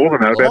 nearly more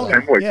than that, about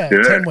 10 weeks. Yeah,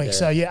 10 weeks.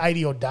 So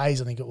 80 odd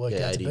days, I think it worked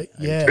out to be.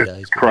 Yeah,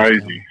 it's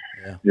crazy.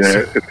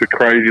 Yeah, it's a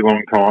crazy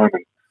long time.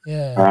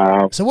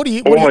 And, so what do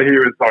you? All I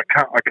hear is I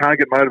can't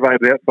get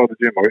motivated outside the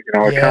gym.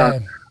 I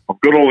can't. I've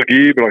got all the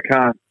gear, but I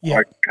can't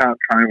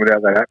train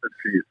without that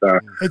atmosphere. So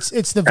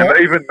it's the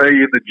and even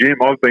me in the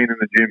gym. I've been in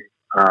the gym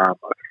a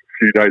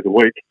few days a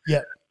week.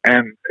 Yeah,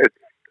 and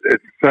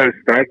it's so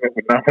stagnant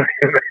with nothing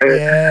in there.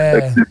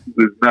 Yeah,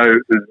 there's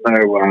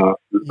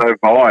no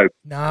vibe.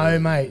 No,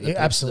 mate,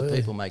 absolutely. The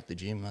people make the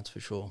gym, that's for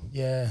sure.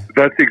 Yeah,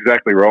 that's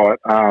exactly right.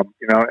 And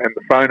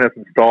the phone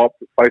hasn't stopped.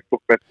 The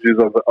Facebook messages,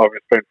 I've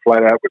just been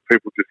flat out with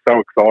people just so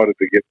excited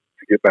to get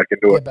back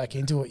into it. Get back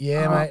into it,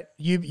 mate.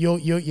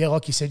 You're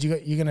like you said, you're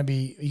going to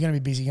be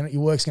busy.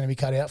 Your work's going to be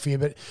cut out for you.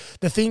 But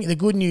the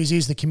good news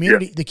is the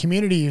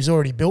community is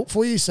already built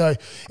for you. So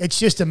it's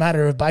just a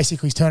matter of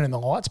basically turning the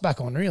lights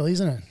back on, really,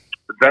 isn't it?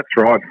 That's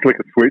right. Flick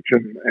a switch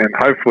and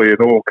hopefully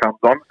it all comes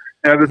on.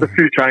 Now, there's a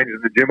few changes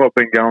in the gym I've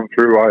been going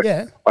through. I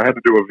had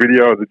to do a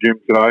video of the gym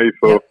today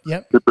to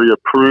be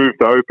approved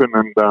to open,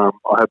 and I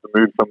had to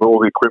move all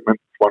the equipment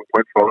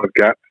 1.5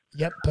 gap.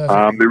 Yep,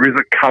 perfect. There is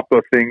a couple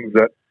of things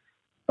that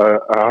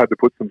I had to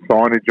put some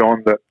signage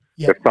on that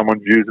if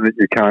someone's using it,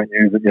 you can't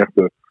use it. You have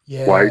to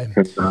wait.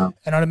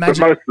 And I'd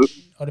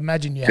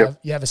imagine you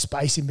have a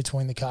space in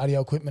between the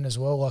cardio equipment as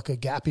well, like a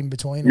gap in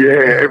between.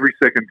 Every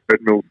second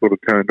treadmill sort of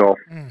turned off.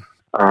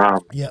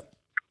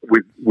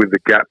 With the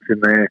gaps in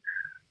there,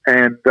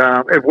 and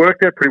it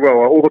worked out pretty well.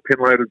 All the pin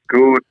load is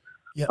good.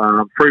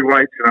 Free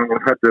weights, I've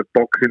had to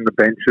box in the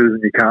benches,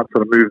 and you can't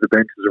sort of move the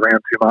benches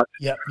around too much.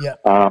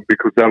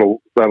 Because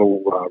that'll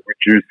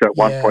reduce that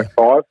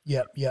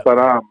 1.5. But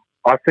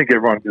I think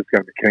everyone's just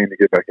going to be keen to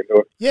get back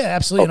into it. Yeah,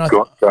 absolutely.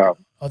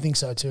 I think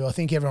so too. I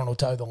think everyone will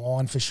toe the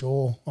line for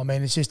sure. I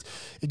mean, it's just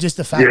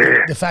the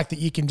fact that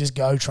you can just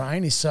go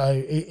train is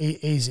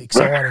is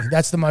exciting.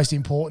 That's the most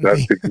important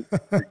thing.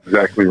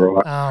 Exactly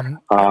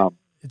right.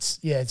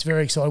 It's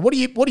very exciting. What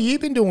have you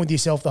been doing with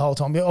yourself the whole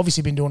time? You've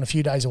obviously been doing a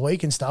few days a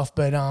week and stuff,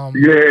 but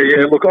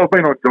Look, I've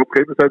been on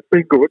JobKeeper, so it's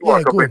been good.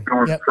 I've been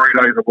doing 3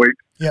 days a week.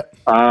 Yep.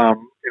 I've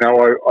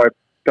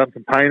done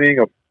some painting.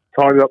 I've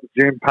tidied up the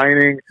gym,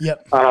 painting.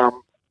 Yep.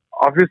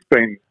 I've just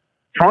been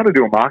trying to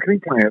do a marketing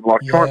plan,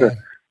 trying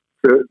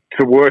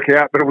to work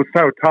out, but it was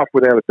so tough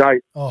without a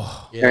date.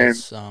 Oh, yeah, and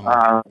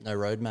no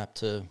roadmap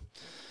to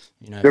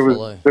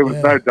follow. There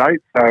was no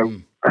date,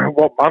 so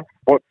what month,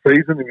 what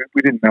season,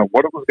 we didn't know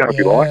what it was going to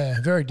be like.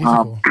 Yeah, very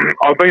difficult.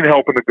 I've been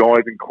helping the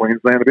guys in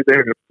Queensland a bit.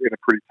 They're in a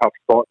pretty tough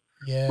spot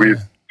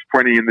with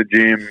 20 in the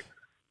gym.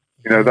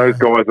 Those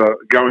guys are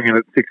going in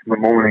at 6 in the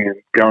morning and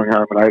going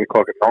home at 8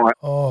 o'clock at night.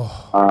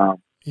 Wow.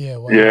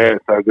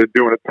 So they're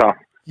doing it tough.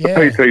 The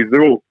PTs,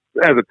 they're all,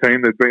 as a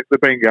team,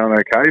 they've been going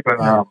okay,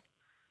 but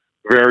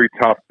very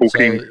tough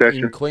booking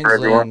sessions. In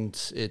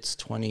Queensland, it's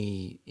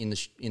 20 in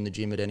the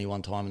gym at any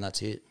one time, and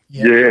that's it.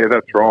 Yeah,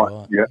 that's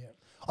right. Yeah.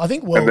 I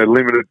think and they're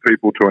limited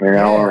people to an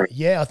hour.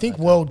 I think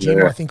World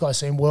Gym. I think I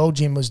seen World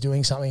Gym was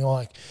doing something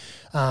like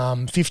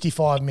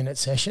 55-minute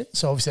session.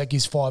 So obviously that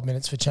gives 5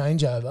 minutes for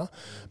changeover,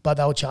 but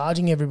they were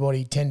charging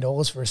everybody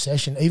 $10 for a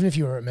session, even if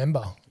you were a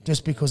member,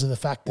 just because of the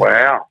fact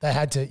that they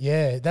had to.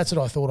 Yeah, that's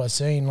what I thought I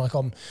seen. Like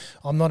I'm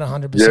not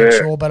 100%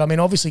 sure, but I mean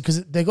obviously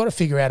because they've got to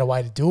figure out a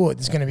way to do it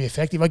that's going to be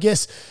effective. I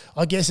guess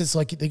it's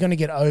like they're going to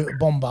get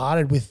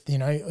bombarded with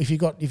if you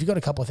got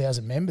a couple of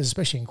thousand members,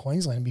 especially in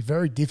Queensland, it'd be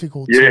very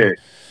difficult to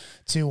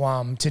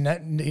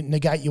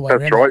negate your way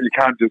around. That's right. You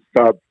can't just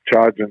start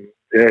charging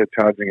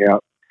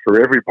out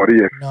for everybody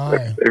if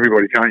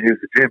everybody can't use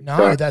the gym. No,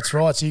 so that's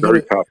right. So you got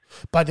to,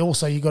 but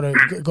also you got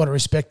to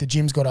respect the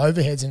gym's got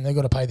overheads and they've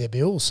got to pay their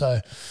bills. So,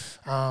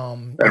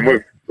 and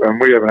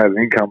we haven't had an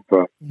income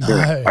for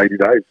 80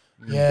 days.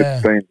 Yeah,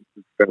 it's been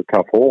a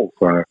tough haul.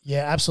 So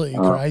yeah, absolutely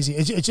crazy.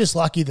 It's just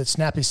lucky that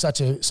Snap is such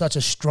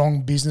a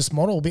strong business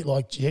model, a bit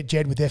like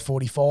Jed with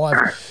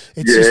F45.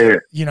 It's just,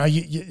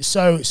 you're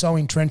so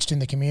entrenched in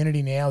the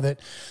community now that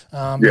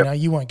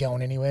you weren't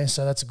going anywhere.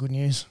 So that's good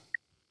news.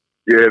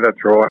 Yeah,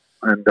 that's right.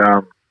 And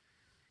but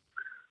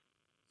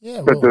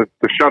to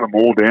shut them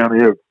all down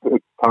here,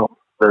 it's tough,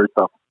 very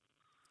tough.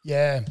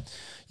 Yeah.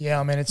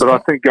 I mean, I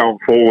think going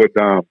forward.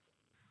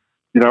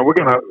 It's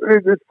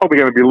probably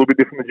going to be a little bit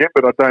different in the gym,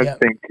 but I don't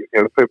think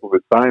the people are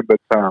the same.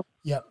 But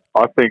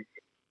I think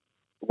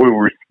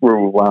we'll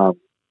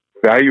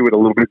value it a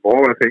little bit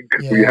more. I think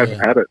because we haven't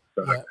had it.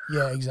 So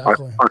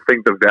exactly. I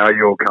think the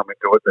value will come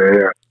into it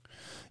there.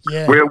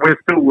 Yeah, we're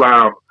still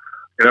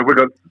we've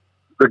got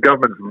the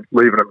government's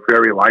leaving it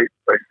very late.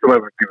 They still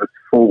haven't given us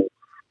full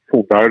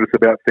notice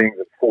about things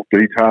and full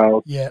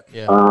details.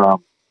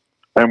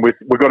 And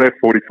we've got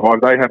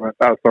F45. They haven't.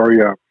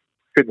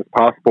 Fitness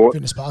passport.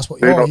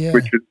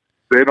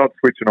 They're not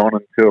switching on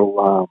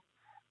until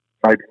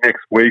maybe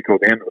next week or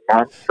the end of the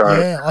month. So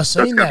I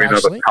seen that. That's going to be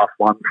another tough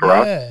one for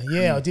us.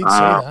 Yeah, I did see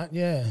that.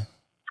 Yeah.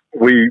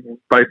 We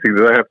basically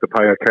they have to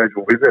pay a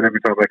casual visit every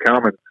time they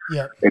come, and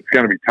it's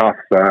going to be tough.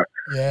 So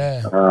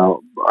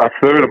a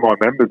third of my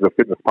members are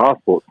fitness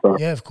passports. So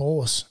yeah, of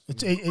course,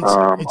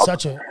 it's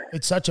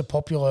such a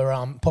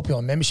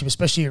popular membership,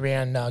 especially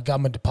around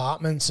government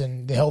departments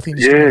and the health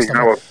industry. Yeah, and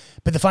stuff.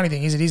 But the funny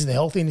thing is, it is the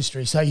health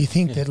industry, so you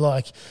think that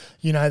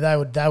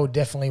they would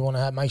definitely want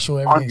to make sure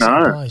everything's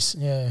in place.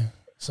 Yeah.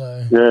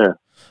 So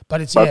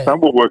but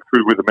some we'll work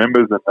through with the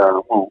members, and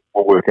we'll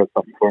work out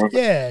something for them.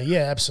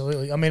 Yeah,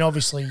 absolutely. I mean,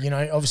 obviously,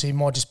 it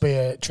might just be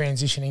a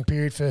transitioning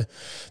period for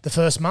the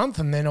first month,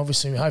 and then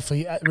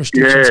hopefully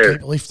restrictions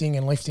keep lifting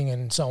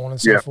and so on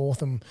and so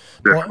forth, and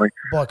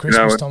by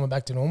Christmas time we're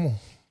back to normal.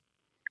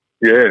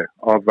 Yeah,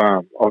 I've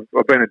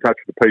been in touch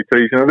with the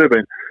PTs.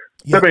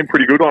 They've been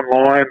pretty good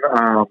online.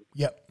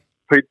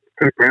 Pete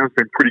Brown's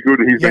been pretty good.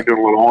 He's been doing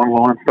a lot of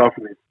online stuff,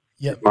 and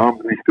his mum,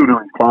 and he's still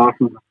doing his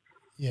classes.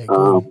 Yeah,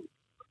 cool.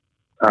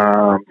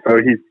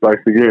 So he's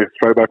basically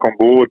straight back on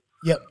board.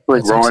 Yep, I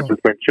think Ryan's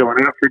just been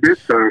chilling out for a bit,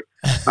 so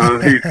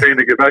he's keen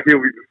to get back.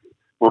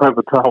 We'll have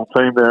the whole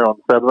team there on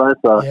Saturday.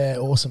 So yeah,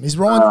 awesome. Is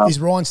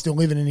Ryan still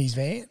living in his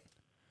van?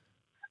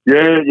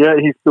 Yeah,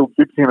 he's still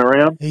gypsying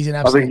around. He's an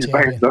absolute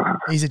champion.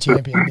 He's a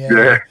champion.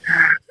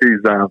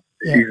 He's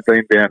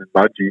been down in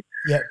Mudgee.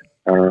 Yeah.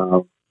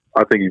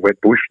 I think he went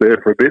bush there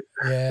for a bit,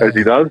 as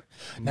he does.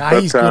 No,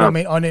 he's good. I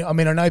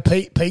know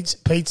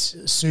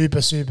Pete's super.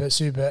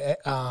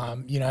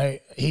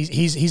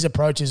 His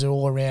approaches are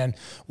all around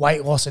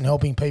weight loss and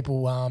helping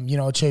people,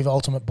 achieve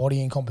ultimate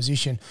body and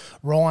composition.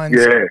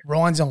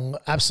 Ryan's an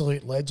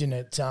absolute legend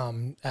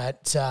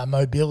at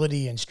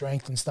mobility and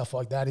strength and stuff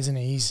like that, isn't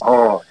he? Just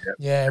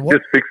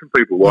fixing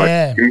people.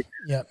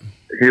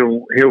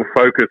 He'll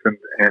focus and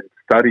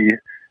study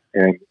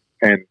and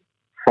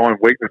find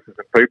weaknesses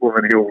in people,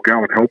 and he'll go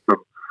and help them.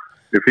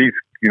 If he's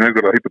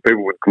got a heap of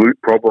people with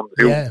glute problems,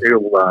 he'll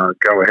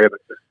go ahead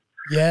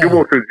and he'll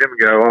walk through the gym and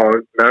go,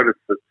 notice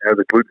that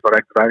the glute's not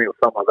activating or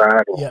something like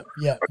that, or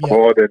a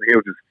quad, and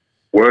he'll just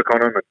work on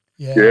them.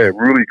 And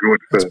really good.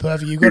 That's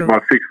perfect. He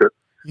might fix it.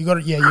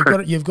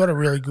 You've got a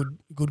really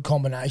good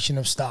combination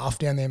of staff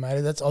down there,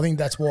 mate. I think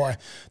that's why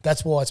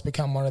it's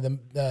become one of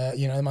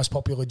the most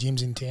popular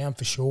gyms in town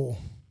for sure.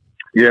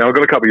 Yeah, I've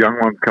got a couple of young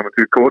ones coming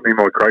through. Courtney,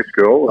 my Grace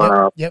girl,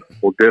 or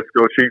Death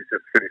girl, she's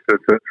just finished her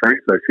Cert 3,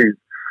 so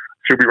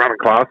she'll be running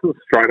classes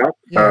straight up.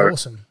 Yeah,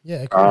 awesome.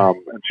 Yeah, cool.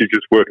 And she's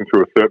just working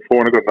through a Cert 4,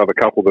 and I've got another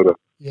couple that are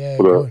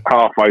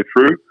halfway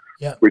through,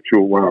 which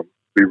will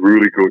be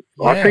really good.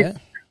 Yeah. I think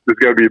there's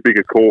going to be a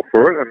bigger call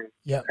for it,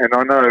 and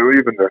I know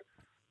even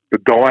the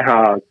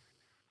diehard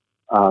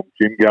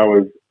gym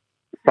goers,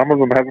 some of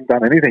them haven't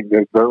done anything.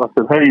 I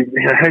said, "Hey,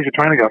 how's your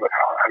training going?"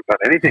 I haven't done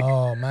anything.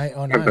 Oh, mate,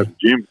 I know. I haven't done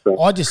the gym, so.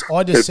 I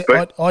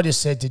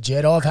just said to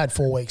Jed, I've had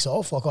 4 weeks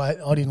off. Like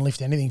I didn't lift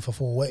anything for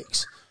 4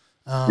 weeks.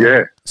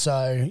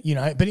 So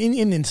but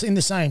in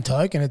the same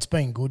token, it's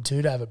been good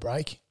too to have a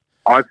break.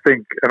 I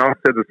think, and I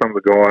said to some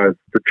of the guys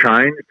to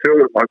change to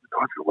it. Like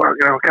I said, well,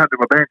 I can't do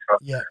my bench. I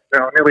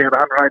nearly had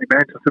 180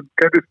 bench. I said,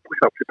 go do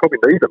push-ups. You probably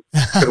need them.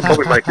 It'll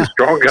probably make you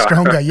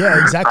stronger.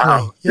 Yeah,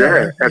 exactly.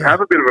 And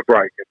have a bit of a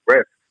break and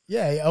rest.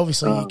 Yeah,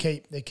 obviously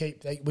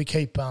we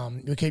keep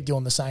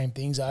doing the same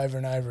things over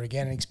and over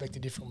again and expect a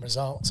different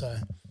result. So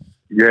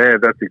yeah,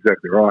 that's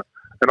exactly right.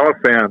 And I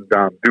found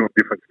doing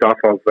different stuff,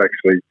 I was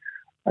actually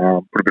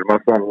put a bit of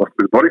muscle on and lost a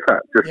bit of body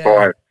fat just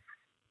by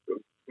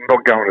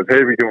not going as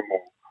heavy, doing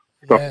more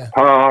stuff in the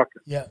park,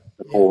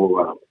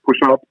 more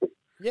push-ups.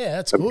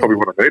 That's good. Probably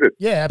what I needed.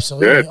 Yeah,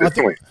 absolutely. Yeah,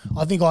 definitely.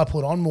 I think I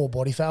put on more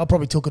body fat. I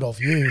probably took it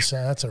off you, so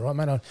that's all right,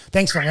 man.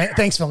 Thanks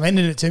for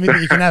lending it to me, but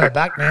you can have it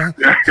back now.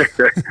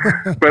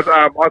 But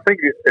I think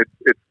it's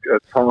a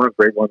time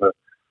for everyone to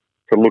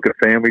look at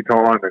family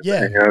time, and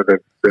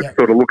they've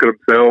sort of look at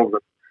themselves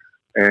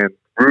and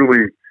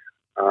really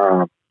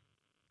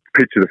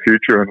picture the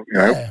future and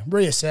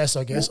reassess.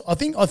 I guess I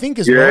think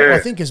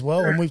as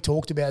well. And we've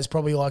talked about, it's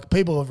probably like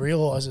people have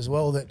realised as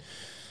well that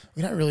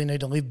we don't really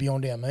need to live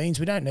beyond our means.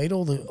 We don't need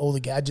all the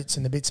gadgets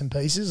and the bits and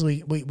pieces.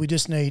 We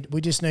just need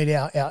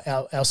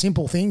our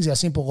simple things, our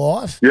simple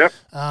life. Yep.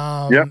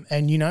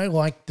 And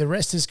like the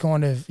rest is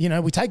kind of,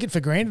 we take it for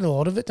granted, a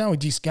lot of it, don't we?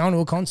 Just going to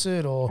a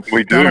concert or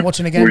going and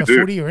watching a game of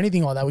footy or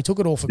anything like that. We took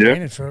it all for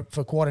granted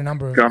for quite a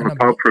number of going to the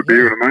pub for a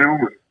beer and a meal.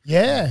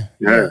 Yeah,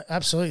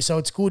 absolutely. So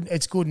it's good.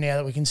 It's good now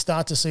that we can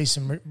start to see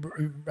some,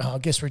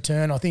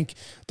 return. Don't think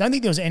there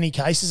was any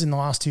cases in the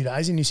last 2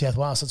 days in New South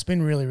Wales. So it's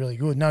been really, really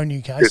good. No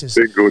new cases.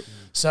 It's been good.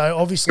 So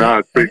obviously,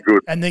 it's been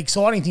good. And the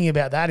exciting thing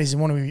about that is,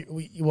 what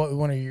we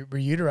want to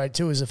reiterate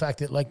too is the fact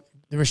that like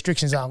the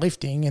restrictions are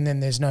lifting, and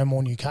then there's no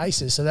more new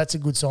cases. So that's a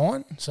good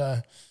sign.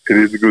 So it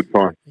is a good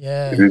sign.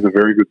 Yeah, it is a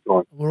very good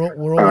sign.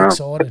 We're all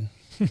excited.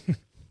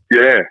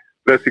 Yeah,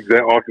 that's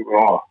exactly.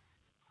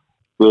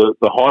 The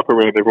hype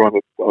around everyone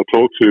that I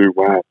talk to,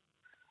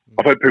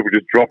 I've had people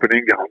just dropping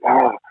in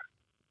going,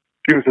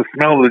 give us a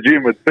smell of the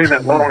gym. It's been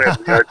that long.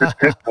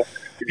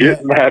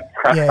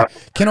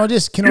 Can I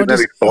just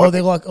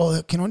they're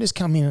like, can I just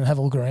come in and have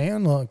a look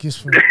around, like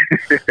just for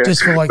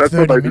like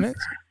 30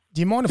 minutes? Do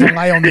you mind if I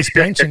lay on this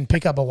bench and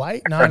pick up a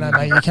weight? No,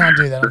 mate, you can't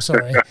do that. I'm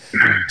sorry.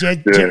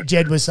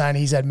 Jed was saying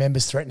he's had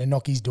members threaten to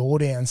knock his door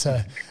down.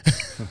 So,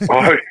 get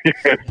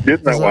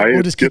that way.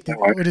 We'll just kick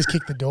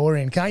the door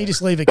in. Can't you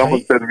just leave a key?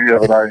 Someone said to me the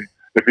other day,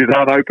 if you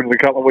don't open in a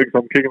couple of weeks,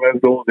 I'm kicking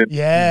those doors in.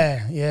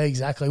 Yeah,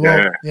 exactly.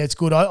 Well, it's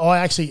good. I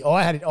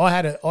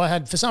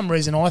had for some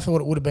reason I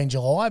thought it would have been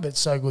July, but it's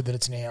so good that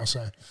it's now.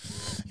 So,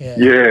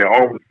 yeah,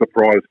 I was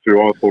surprised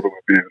too. I thought it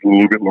would be a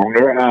little bit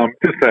longer.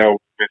 Just how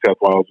New South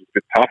Wales was a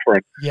bit tougher,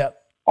 and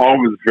I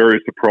was very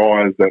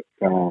surprised that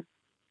the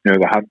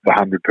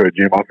 100 per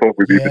gym. I thought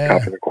we'd be a bit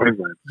tougher than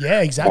Queensland.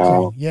 Yeah,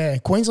 exactly.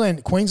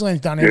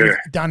 Queensland's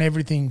done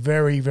everything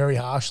very, very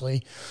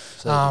harshly.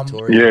 So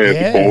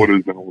the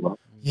borders and all that.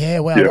 Yeah,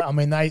 well, I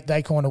mean,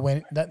 they kind of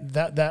went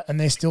that, and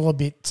they're still a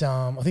bit.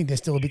 I think they're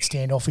still a bit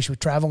standoffish with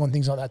travel and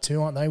things like that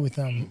too, aren't they? With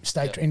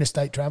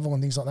interstate travel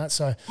and things like that.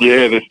 So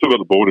they've still got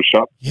the border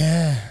shut.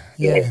 Yeah.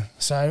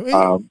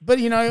 So, but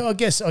I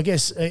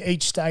guess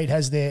each state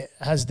has their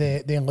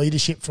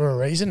leadership for a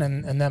reason,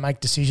 and they make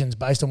decisions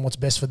based on what's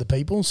best for the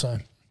people. So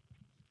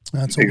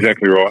that's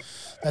exactly right.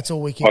 That's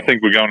all we can. I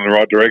think we're going in the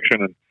right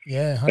direction, and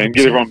 100%.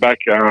 Get everyone back.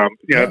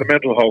 The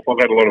mental health. I've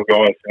had a lot of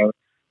guys.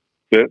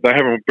 They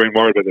haven't been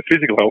worried about their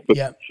physical health, but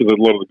so a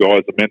lot of the guys,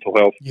 the mental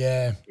health.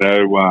 Yeah.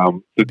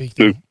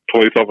 The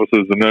police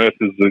officers, the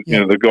nurses,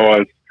 the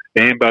guys,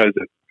 ambos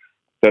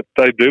that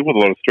they deal with a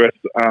lot of stress.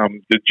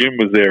 The gym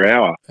was their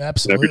hour.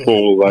 Absolutely.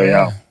 Before they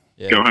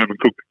go home and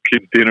cook the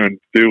kids dinner and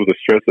deal with the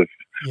stress of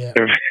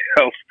everything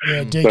else.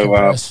 Yeah,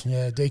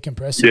 decompress.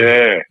 Decompress.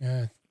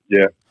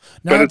 Yeah.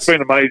 No, but it's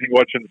been amazing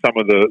watching some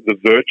of the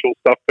virtual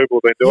stuff people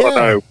have been doing. I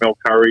know Mel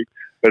Curry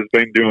has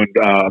been doing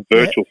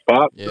virtual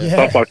stuff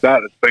like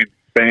that. It's been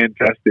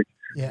fantastic.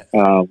 Yeah.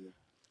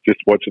 Just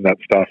watching that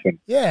stuff, and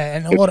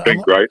a lot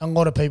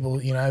of people,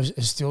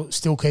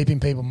 still keeping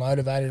people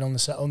motivated on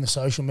the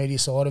social media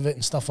side of it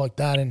and stuff like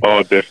that. And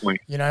definitely.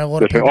 A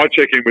lot of people, I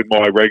check in with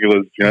my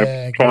regulars.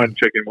 Try and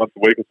check in once a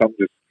week or something.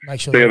 Just make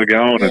sure see how they're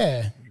going.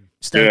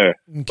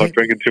 Not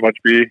drinking too much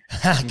beer.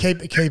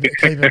 keep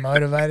it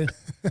motivated.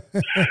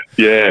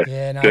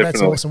 Definitely.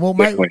 That's awesome. Well,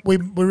 mate, we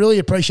really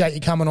appreciate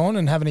you coming on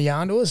and having a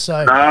yarn to us.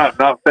 So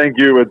no, thank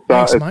you. It's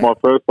my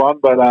first one,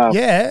 but I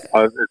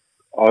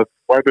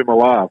won't be my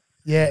last.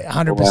 Yeah,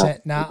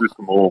 100%.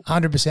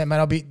 100%, mate.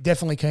 I'll be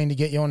definitely keen to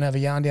get you on and have a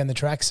yarn down the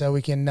track, so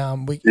we can,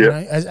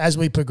 as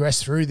we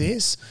progress through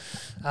this,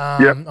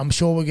 I'm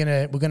sure we're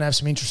gonna have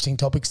some interesting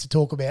topics to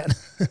talk about.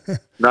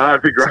 No,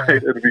 it'd be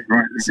great. It'd be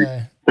great. It'd be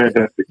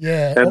fantastic.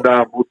 Yeah, and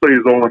we'll see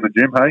you all in the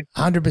gym, hey?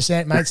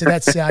 100%, mate. So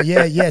that's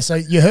So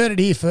you heard it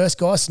here first,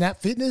 guys. Snap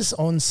Fitness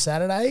on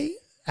Saturday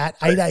at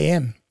 8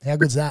 a.m. How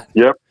good's that?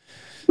 Yep.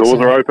 Doors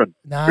are open.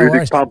 No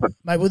worries. Pumping.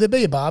 Mate, will there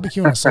be a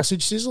barbecue and a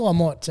sausage sizzle? I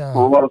might.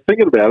 Well, I was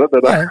thinking about it,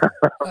 but I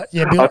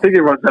think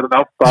everyone's had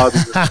enough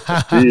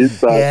barbecues.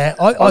 So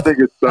I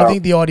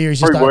think the idea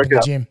is just open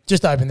the gym.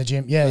 Just open the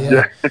gym.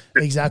 Yeah.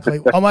 Exactly.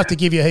 I might have to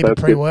give you a heap of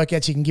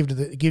pre-workouts you can give to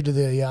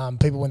the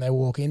people when they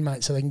walk in,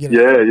 mate, so they can get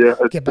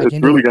get back into it.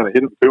 It's really going to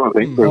hit them too, I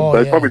think.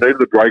 They probably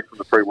needed a break from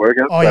the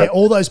pre-workouts. Oh yeah,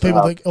 all those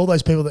people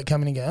that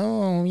come in and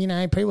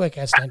go,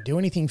 pre-workouts don't do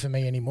anything for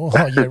me anymore.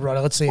 Oh yeah, right.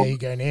 Let's see how you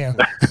go now.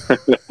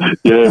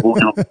 Yeah, we'll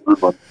give them a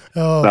good one.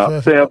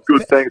 Sounds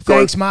good. Thanks, guys.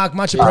 Thanks, Mark.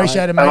 Much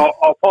appreciated, mate. And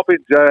I'll pop in,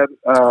 Jed,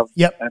 and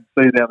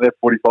see you down there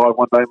 45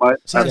 one day, mate.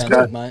 Sounds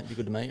good, mate. Be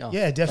good to meet you.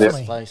 Yeah,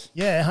 definitely.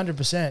 Yeah,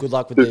 100%. Good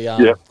luck with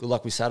good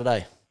luck with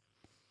Saturday.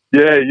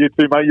 Yeah, you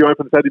too, mate. You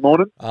open Saturday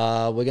morning?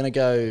 We're going to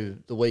go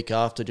the week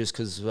after, just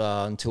because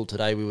until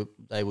today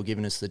they were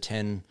giving us the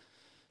 10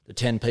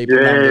 people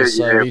numbers,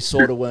 so we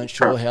sort of weren't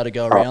sure how to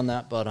go around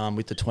that. But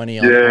with the 20,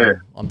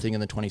 I'm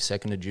thinking the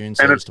 22nd of June.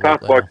 So and it's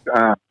tough,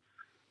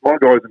 my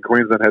guys in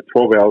Queensland had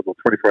 12 hours or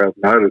 24 hours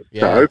notice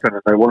to open,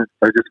 and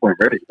they just weren't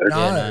ready. They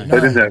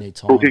didn't have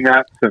booking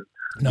apps, and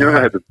No.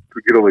 I had to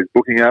get all these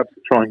booking apps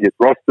and try and get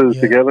rosters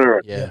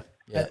together.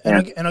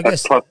 And I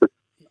guess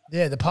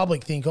the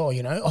public think,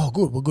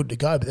 good, we're good to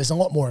go. But there's a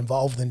lot more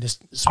involved than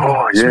just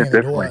swinging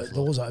the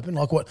doors open.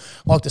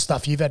 Like the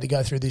stuff you've had to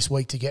go through this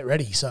week to get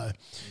ready. So,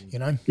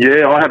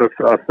 Yeah, I had a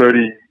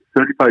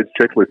 30-page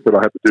checklist that I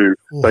had to do.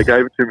 Ooh. They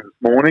gave it to me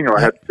this morning.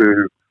 I had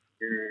to.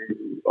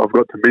 I've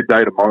got to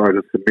midday tomorrow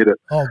to submit it.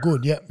 Oh,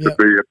 good. To be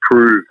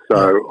approved.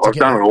 So I've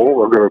done it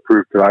all. I've got to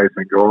approve today,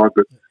 thank God.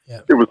 But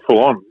it was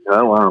full on.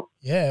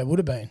 It would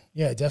have been.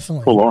 Yeah,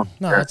 definitely. Full on.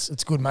 No,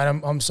 it's good, mate.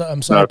 I'm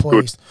so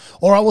pleased. Good.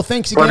 All right. Well,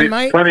 thanks again,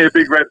 mate. Plenty of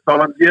big red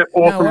signs. Yep.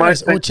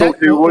 Awesome,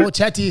 mate. We'll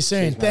chat to you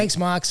soon. Cheers, thanks,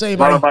 Mark. See you,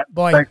 buddy.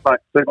 Bye. Thanks, mate.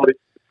 See you, buddy.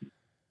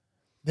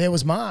 There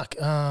was Mark.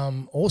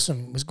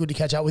 Awesome. It was good to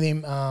catch up with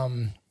him.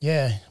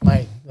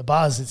 Mate. The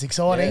buzz. It's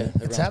exciting.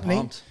 It's happening.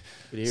 Pumped.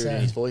 Could hear it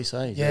in his voice,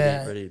 eh? He's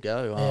ready to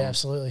go.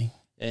 Absolutely.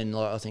 And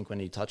I think when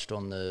he touched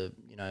on the,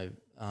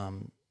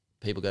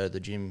 people go to the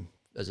gym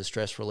as a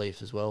stress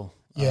relief as well.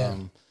 Yeah.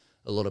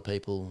 A lot of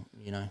people,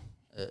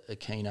 are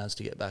keen as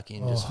to get back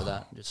in just for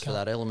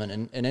that element.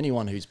 And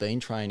anyone who's been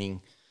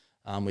training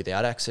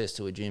without access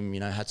to a gym,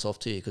 hats off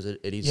to you because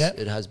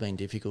it has been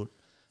difficult.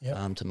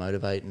 Yep. To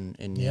motivate and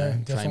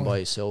train by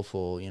yourself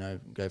or,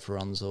 go for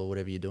runs or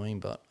whatever you're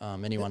doing. But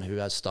anyone who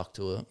has stuck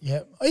to it.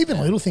 Yeah, even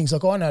little things.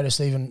 Like I noticed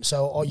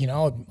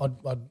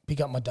I'd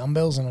pick up my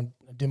dumbbells and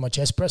I'd do my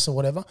chest press or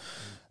whatever.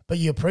 But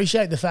you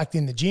appreciate the fact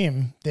in the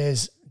gym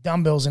there's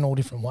dumbbells in all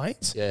different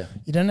weights. Yeah.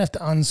 You don't have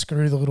to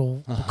unscrew the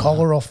little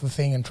collar off the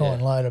thing and try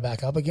and load it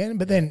back up again.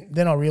 But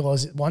then I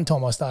realised one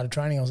time I started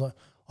training, I was like,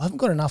 I haven't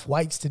got enough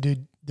weights to do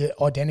the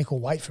identical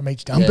weight from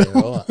each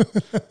dumbbell. Yeah,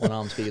 right. One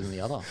arm's bigger than the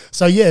other.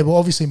 So,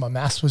 obviously my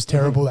maths was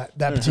terrible that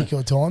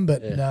particular time.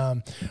 But,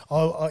 I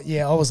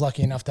was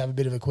lucky enough to have a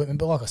bit of equipment.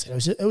 But like I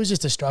said, it was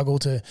just a struggle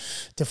to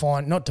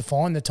find, not to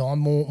find the time,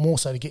 more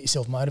so to get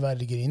yourself motivated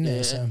to get in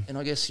there. So. And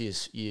I guess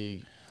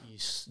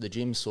the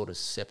gym sort of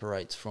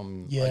separates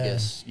from, I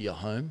guess, your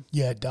home.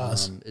 Yeah, it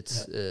does.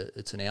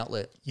 It's an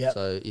outlet. Yep.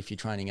 So if you're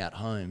training at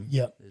home,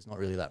 there's not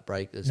really that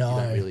break. You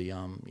don't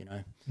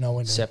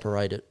really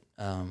separate it.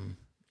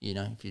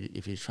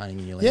 If you're training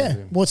in your living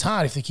room. Well, it's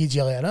hard if the kids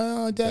yell out,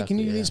 "Oh, Dad, can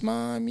you do this,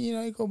 Mum?"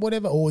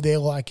 Whatever. Or they're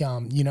like,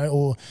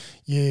 or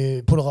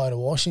you put a load of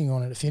washing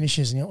on it, it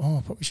finishes, and you're,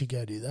 I probably should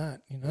go do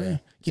that.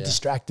 Get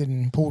distracted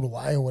and pulled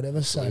away or whatever.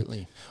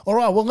 Absolutely. So, all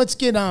right. Well, let's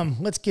get our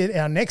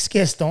next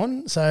guest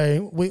on.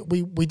 So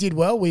we did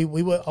well.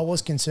 I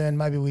was concerned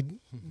maybe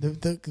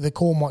the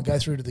call might go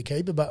through to the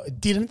keeper, but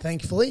it didn't,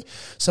 thankfully.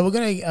 So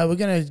we're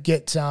gonna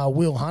get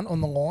Will Hunt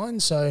on the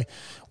line. So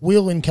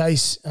Will, in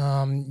case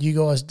you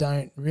guys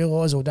don't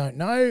realise or don't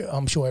know,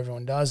 I'm sure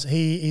everyone does,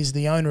 he is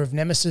the owner of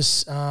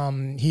Nemesis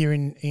here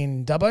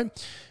in Dubbo,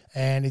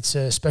 and it's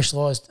a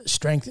specialised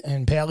strength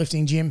and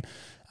powerlifting gym.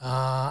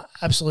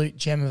 Absolute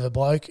gem of a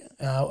bloke.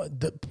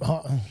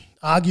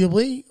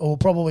 Arguably, or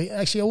probably,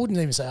 actually I wouldn't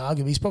even say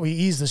arguably,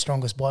 he is the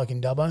strongest bloke in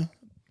Dubbo.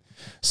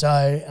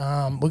 So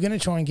we're going to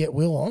try and get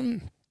Will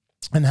on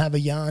and have a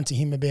yarn to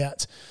him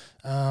about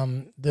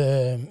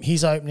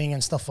his opening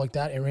and stuff like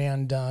that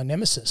around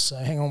Nemesis. So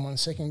hang on 1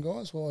 second,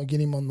 guys, while I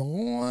get him on the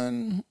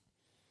line.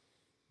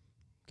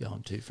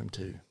 Going 2 from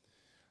 2.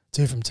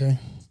 2 from 2.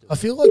 I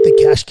feel like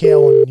the cash cow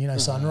on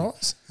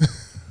Sunrise.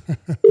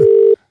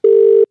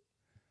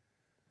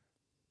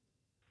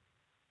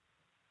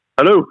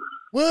 Hello.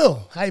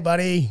 Will, hey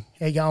buddy,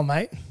 how you going,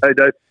 mate? Hey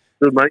Dave.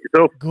 Good, mate.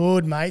 Yourself?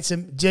 Good, mate. So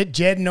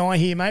Jed and I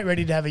here, mate,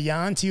 ready to have a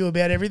yarn to you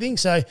about everything.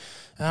 So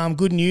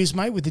good news,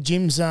 mate, with the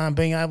gyms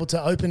being able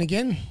to open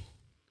again.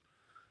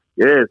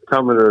 Yeah, it's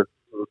coming at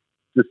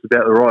just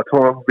about the right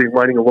time. I've been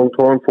waiting a long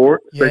time for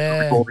it,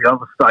 especially with all the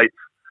other states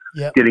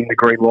getting the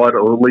green light,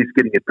 or at least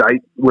getting a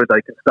date where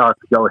they can start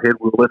to go ahead.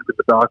 We were left in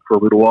the dark for a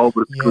little while,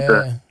 but it's good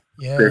to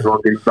see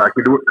everyone getting back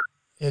into it.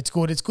 It's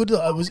good. It's good.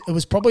 It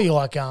was probably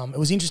like it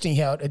was interesting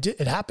how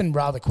it happened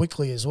rather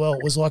quickly as well.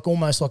 It was like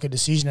almost like a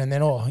decision, and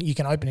then you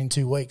can open in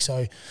 2 weeks.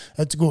 So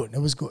it's good. It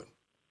was good.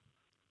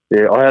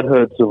 Yeah, I had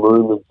heard some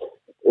rumours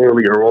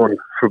earlier on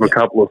from a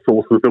couple of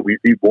sources that we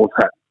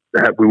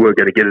were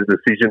going to get a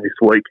decision this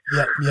week.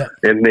 Yeah.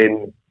 And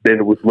then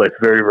it was left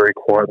very, very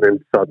quiet, and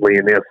then suddenly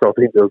announced. So I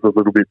think there was a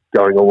little bit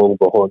going along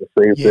behind the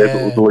scenes there,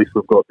 but at least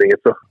we've got the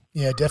answer.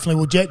 Yeah, definitely.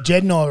 Well,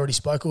 Jed and I already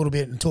spoke a little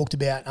bit and talked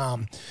about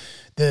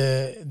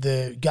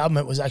the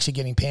government was actually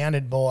getting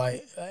pounded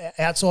by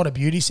outside of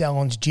beauty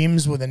salons.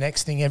 Gyms were the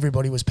next thing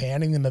everybody was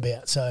pounding them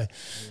about. So,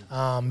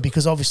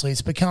 because obviously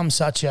it's become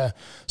such a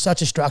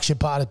structured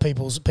part of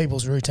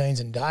people's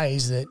routines and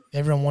days that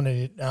everyone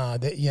wanted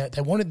it.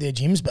 They wanted their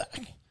gyms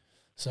back.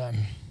 So,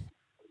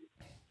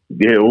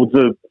 yeah, well, it's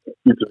a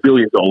 $1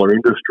 billion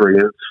industry.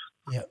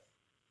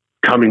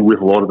 coming with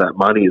a lot of that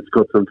money, it's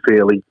got some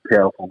fairly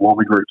powerful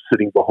lobby groups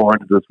sitting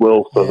behind it as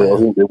well. So I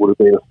think there would have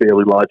been a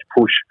fairly large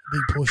push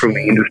from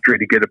the industry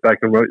to get it back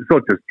on road. It's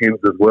not just gyms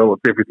as well;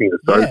 it's everything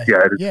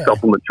associated,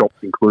 supplement shops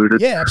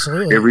included. Yeah,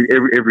 absolutely.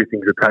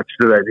 Everything's attached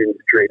to that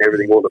industry, and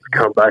everything wants to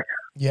come back.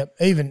 Yep,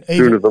 even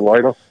sooner than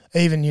later.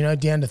 Even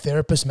down to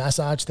therapists,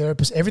 massage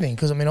therapists, everything.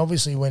 Because I mean,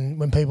 obviously,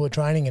 when people are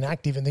training and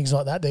active and things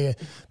like that,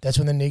 that's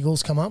when the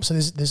niggles come up. So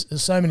there's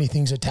so many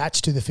things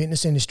attached to the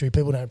fitness industry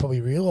people don't probably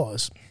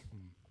realise.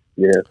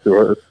 Yeah,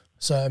 right.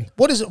 So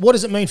what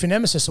does it mean for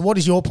Nemesis? So what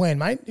is your plan,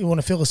 mate? You want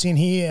to fill us in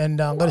here and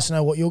let us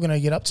know what you're going to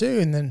get up to,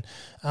 and then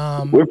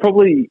we're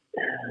probably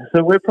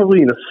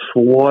in a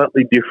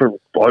slightly different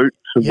boat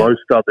to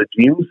most other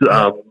gyms.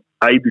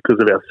 Because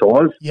of our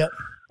size. Yep.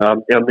 Our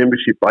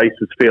membership base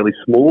is fairly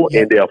small,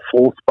 and our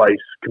floor space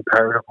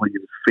comparatively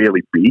is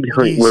fairly big.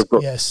 I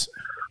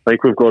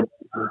think we've got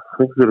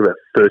about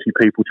 30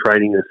 people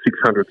training in a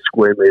 600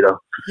 square metre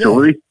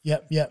facility.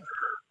 Yep.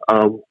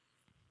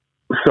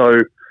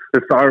 So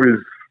as far as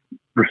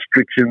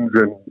restrictions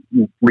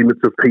and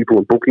limits of people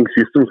and booking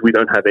systems, we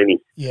don't have any.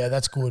 Yeah,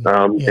 that's good.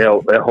 Our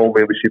whole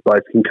membership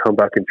base can come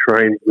back and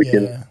train. We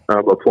can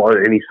apply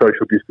any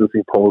social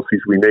distancing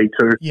policies we need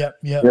to.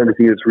 The only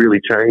thing that's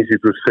really changed is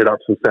we've set up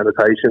some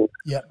sanitation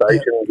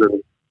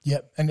stations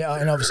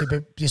and obviously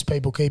just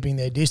people keeping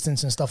their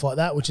distance and stuff like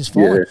that, which is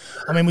fine.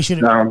 I mean, we should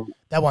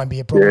that won't be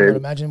a problem, I'd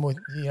imagine. With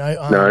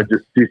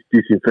just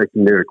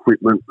disinfecting their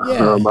equipment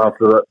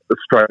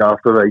straight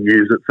after they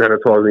use it,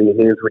 sanitising your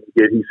hands when you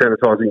get here,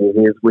 sanitising your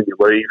hands when you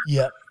leave.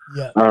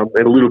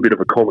 And a little bit of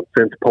a common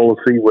sense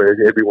policy where at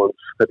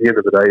the end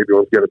of the day,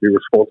 everyone's going to be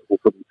responsible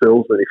for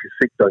themselves, and if you're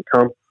sick, don't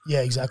come.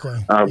 Yeah, exactly.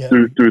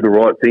 Do the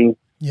right thing.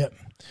 Yep.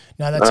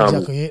 No, that's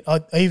exactly it.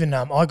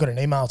 I got an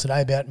email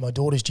today about my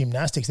daughter's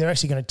gymnastics. They're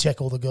actually going to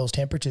check all the girls'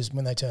 temperatures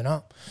when they turn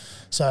up.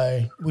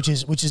 So, which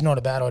is not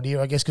a bad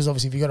idea, I guess, because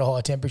obviously if you've got a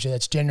high temperature,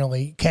 that's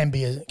generally can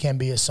be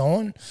a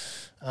sign.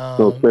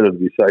 Well, it's better to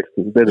be safe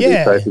than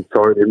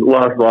sorry. The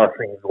last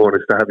thing you want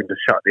is to having to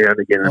shut down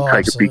again and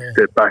take a big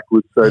step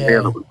backwards. So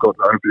now that we've got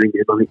it open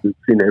again, I think it's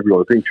in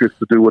everyone's interest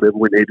to do whatever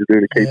we need to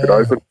do to keep it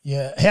open.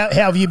 Yeah. How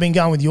have you been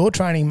going with your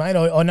training, mate?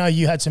 I know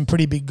you had some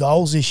pretty big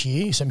goals this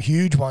year, some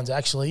huge ones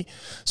actually.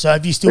 So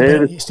have you still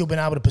been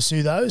able to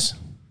pursue those?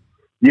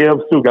 Yeah,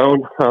 I'm still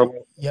going.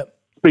 It's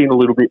been a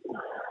little bit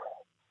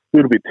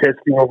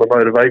testing on the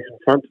motivation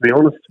front, to be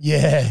honest.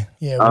 Yeah.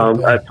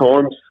 At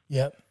times.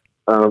 Yep.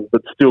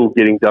 But still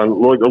getting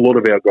done. Like a lot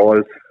of our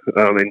guys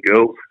and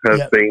girls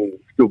have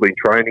still been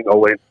training. I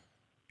lent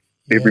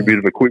every bit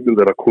of equipment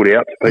that I could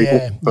out to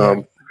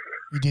people.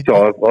 You did. So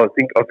I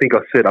think I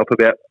set up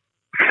about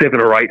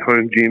 7 or 8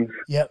 home gyms.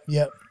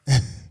 Yep.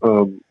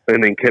 And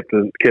then kept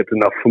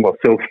enough for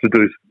myself to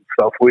do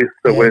stuff with.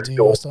 So we're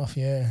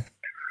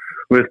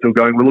still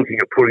going. We're looking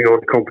at putting on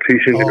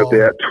competition in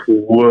about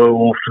 12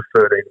 to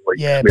 13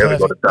 weeks. Yeah, we haven't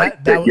got a date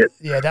set yet.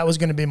 Yeah, that was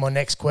going to be my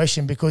next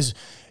question, because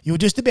you were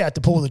just about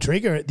to pull the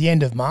trigger at the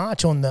end of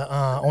March on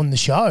the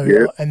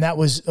show, and it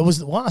was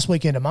the last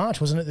weekend of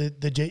March, wasn't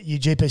it? Your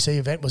GPC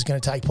event was going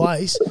to take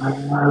place. So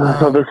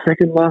the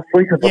second last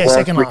week of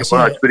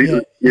March, but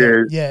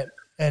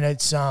and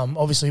it's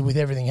obviously with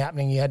everything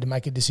happening, you had to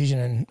make a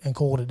decision and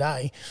call it a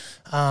day.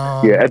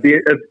 At the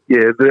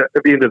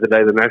end of the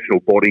day, the national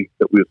body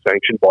that we were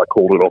sanctioned by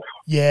called it off.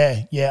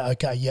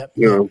 Okay, yep.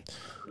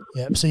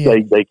 So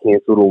they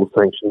cancelled all the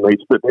sanctioned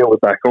meets, but now we're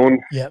back on.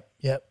 Yep.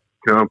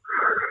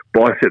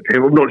 By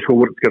September, I'm not sure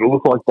what it's going to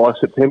look like by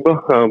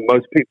September.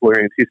 Most people are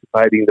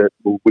anticipating that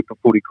with the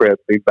footy crowd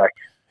being back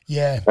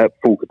at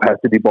full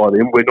capacity by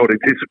then. We're not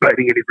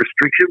anticipating any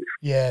restrictions.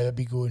 Yeah, that'd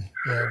be good.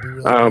 Yeah, that'd be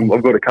really good.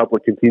 I've got a couple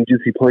of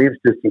contingency plans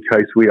just in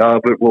case we are,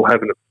 but we'll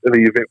have the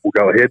event will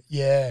go ahead.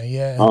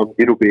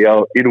 It'll be a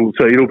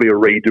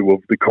redo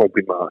of the comp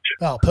in March.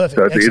 Oh, perfect.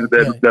 So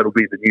that'll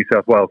be the New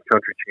South Wales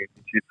Country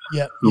Championships.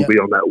 It'll be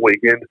on that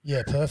weekend.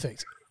 Yeah,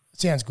 perfect.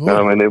 Sounds good.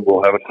 And then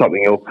we'll have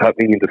something else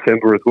happening in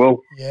December as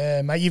well.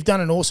 Yeah, mate, you've done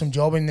an awesome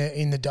job in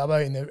the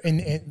Dubbo,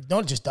 in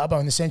not just Dubbo,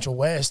 in the Central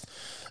West,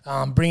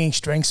 bringing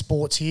strength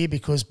sports here,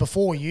 because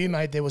before you,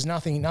 mate, there was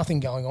nothing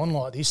going on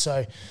like this.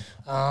 So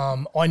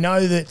I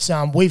know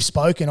that we've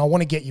spoken. I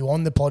want to get you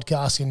on the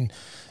podcast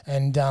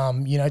and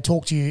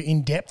talk to you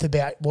in depth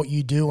about what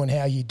you do and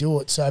how you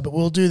do it. So, but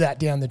we'll do that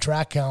down the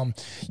track.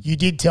 You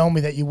did tell me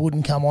that you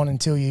wouldn't come on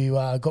until you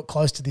got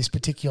close to this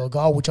particular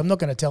goal, which I'm not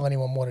going to tell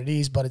anyone what it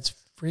is, but it's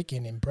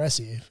freaking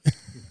impressive.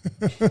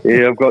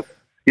 I've got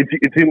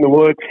it's in the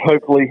works.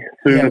 Hopefully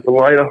sooner than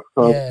later.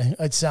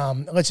 It's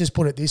let's just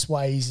put it this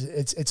way: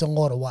 it's a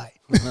lot of weight.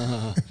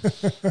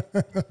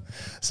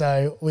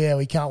 So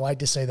we can't wait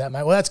to see that,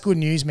 mate. Well, that's good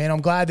news, man.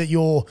 I'm glad that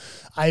you're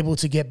able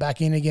to get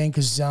back in again,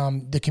 because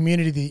the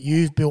community that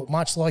you've built,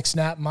 much like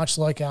Snap, much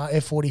like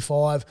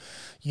F45,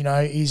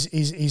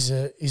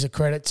 is a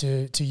credit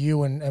to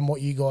you and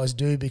what you guys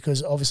do,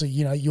 because obviously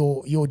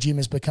your gym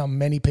has become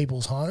many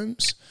people's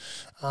homes.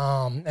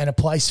 And a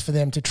place for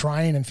them to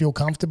train and feel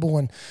comfortable,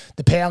 and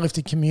the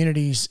powerlifting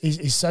community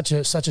is such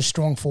a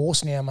strong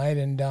force now, mate.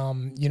 And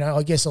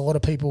I guess a lot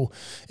of people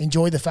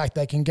enjoy the fact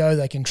they can go,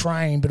 they can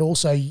train, but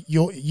also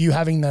you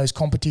having those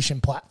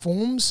competition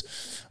platforms,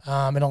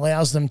 it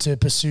allows them to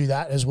pursue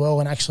that as well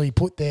and actually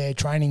put their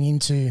training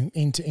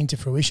into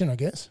fruition, I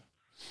guess.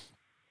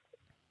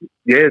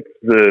 Yeah,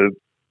 it's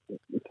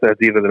at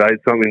the end of the day,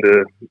 it's something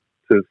to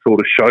sort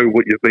of show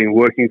what you've been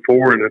working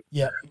for, and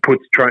it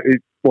puts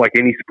like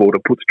any sport,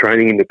 it puts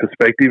training into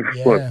perspective.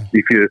 Yeah. Like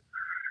if you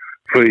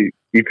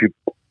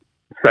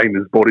same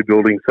as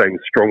bodybuilding, same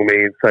as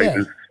strongman, same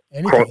as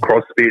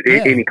CrossFit,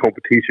 any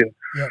competition.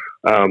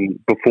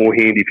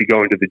 Beforehand, if you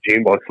go into the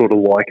gym, I sort of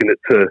liken it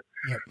to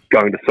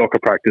going to soccer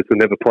practice and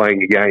never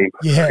playing a game.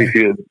 If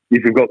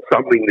you've got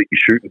something that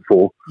you're shooting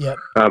for,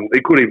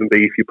 it could even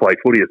be if you play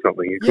footy or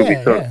something. It could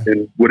be something,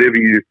 and whatever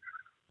you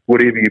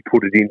put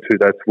it into,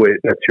 that's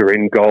your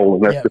end goal,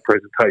 and that's the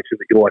presentation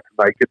that you like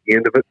to make at the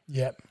end of it.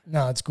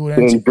 No, it's good.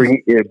 And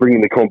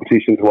bringing the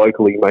competitions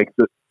locally makes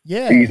it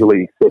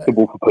easily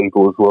accessible for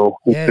people as well.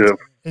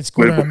 It's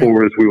good.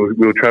 Before, as we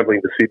were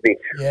travelling to Sydney,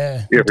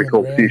 every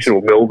competition,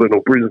 or Melbourne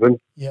or Brisbane.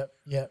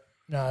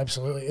 No,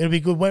 absolutely. It'll be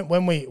good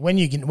when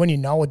you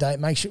know a date.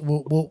 Make sure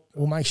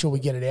we'll make sure we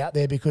get it out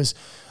there, because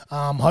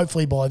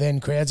hopefully by then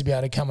crowds will be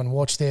able to come and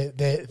watch.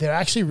 They're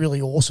actually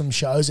really awesome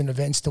shows and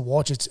events to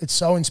watch. It's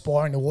so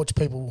inspiring to watch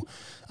people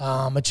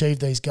achieve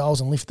these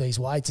goals and lift these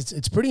weights.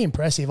 It's pretty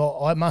impressive.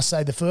 I must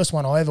say, the first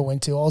one I ever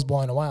went to, I was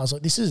blown away. I was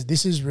like, this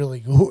is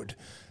really good.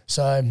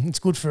 So it's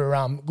good for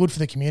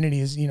the community,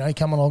 is,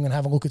 come along and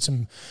have a look at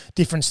some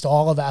different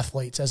style of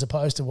athletes as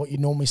opposed to what you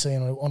normally see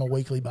on a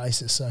weekly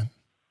basis. So.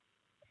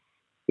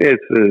 Yeah,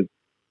 it's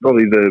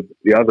probably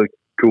the other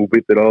cool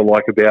bit that I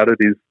like about it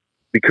is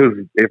because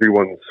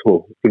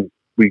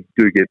we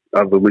do get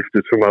other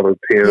lifters from other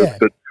towns,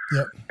 but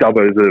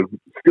Dubbo's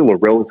still a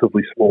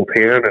relatively small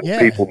town,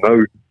 and people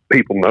know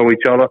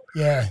each other.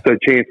 So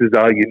chances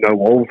are you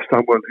know of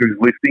someone who's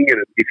lifting,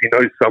 and if you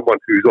know someone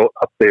who's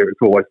up there, it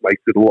always makes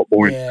it a lot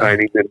more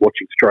entertaining than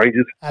watching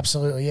strangers.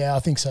 Absolutely, yeah, I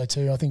think so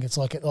too. I think it's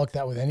like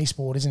that with any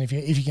sport, isn't it?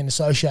 If you can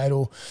associate,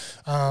 or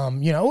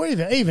or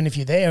even if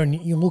you're there and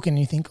you look and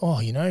you think,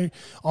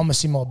 I'm a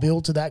similar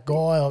build to that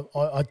guy.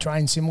 I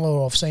train similar,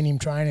 or I've seen him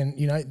train,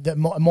 and that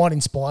might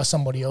inspire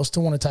somebody else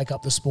to want to take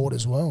up the sport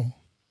as well.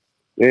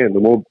 Yeah, the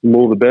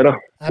more the better.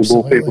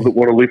 Absolutely. The more people that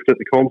want to lift at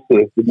the comps,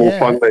 the more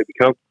fun they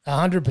become.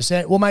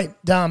 100%. Well, mate,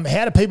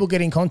 how do people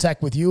get in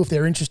contact with you if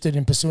they're interested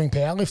in pursuing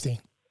powerlifting?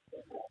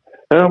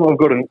 I've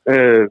got an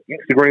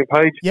Instagram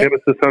page,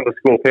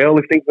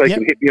 Nemesis_Powerlifting. They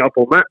can hit me up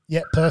on that.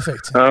 Yeah,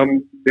 perfect.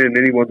 And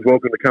anyone's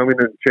welcome to come in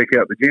and check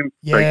out the gym.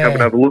 They come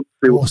and have a look,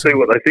 see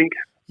what they think.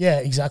 Yeah,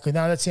 exactly.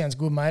 No, that sounds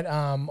good, mate.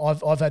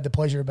 I've had the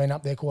pleasure of being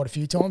up there quite a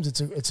few times.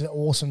 It's an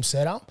awesome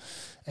setup,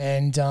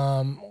 and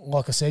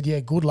like I said,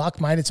 good luck,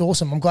 mate. It's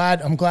awesome. I'm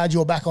glad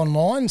you're back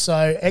online.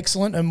 So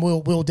excellent, and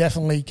we'll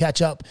definitely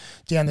catch up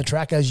down the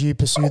track as you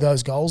pursue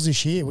those goals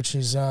this year, which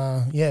is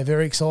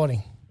very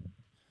exciting.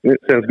 Yeah,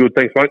 sounds good.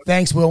 Thanks, mate.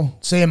 Thanks, Will.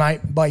 See you,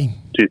 mate. Bye.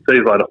 Cheers. See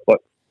you later. Bye.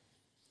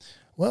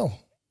 Well,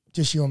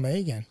 just you and me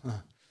again.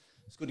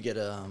 It's good to get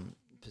a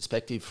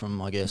perspective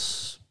from, I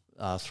guess,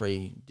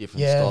 3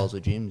 different styles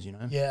of gyms,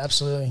 Yeah,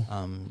 absolutely.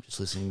 Just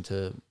listening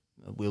to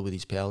Will with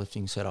his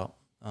powerlifting setup,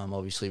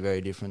 obviously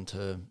very different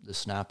to the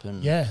Snap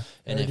and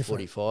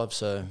F45.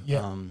 So,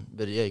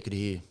 but you could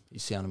hear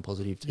he's sounding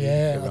positive too.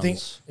 Yeah, I think,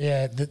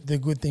 the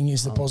good thing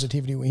is the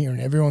positivity we hear in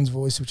everyone's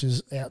voice, which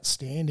is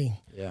outstanding.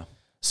 Yeah.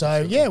 So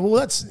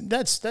absolutely.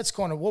 That's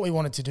kind of what we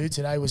wanted to do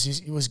today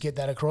was get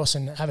that across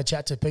and have a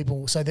chat to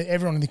people so that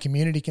everyone in the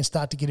community can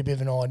start to get a bit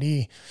of an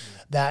idea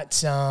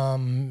that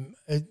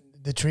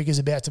the trigger's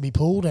about to be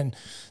pulled, and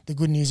the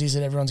good news is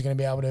that everyone's going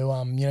to be able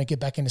to get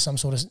back into some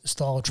sort of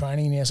style of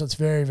training now. So it's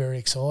very, very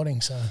exciting.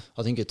 So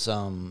I think it's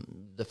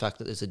the fact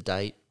that there's a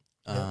date,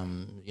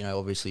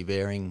 obviously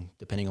varying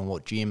depending on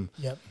what gym.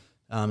 Yep.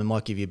 It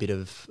might give you a bit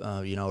of,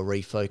 a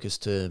refocus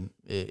to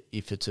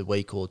if it's a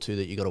week or 2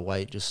 that you got to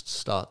wait, just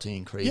start to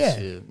increase,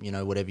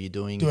 whatever you're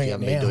doing. If you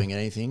haven't been doing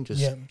anything,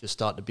 just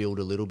start to build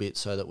a little bit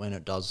so that when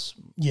it does,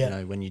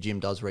 when your gym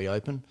does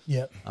reopen,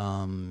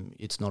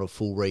 it's not a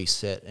full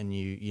reset and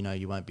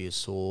you won't be as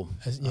sore,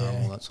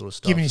 all that sort of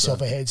stuff. Giving yourself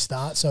a head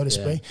start, so to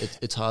speak.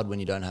 It's hard when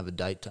you don't have a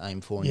date to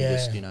aim for and you're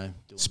just, doing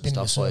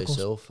stuff by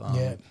yourself.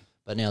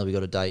 But now that we've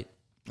got a date,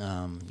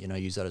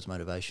 use that as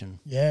motivation.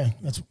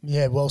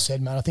 Well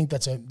said, man. I think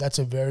that's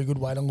a very good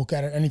way to look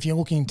at it. And if you're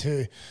looking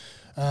to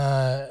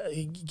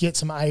get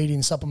some aid in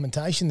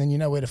supplementation, then you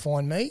know where to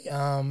find me.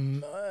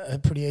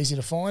 Pretty easy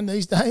to find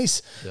these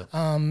days. Yep.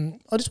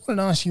 I just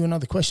wanted to ask you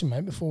another question,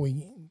 mate, before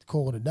we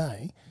call it a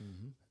day.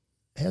 Mm-hmm.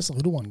 How's the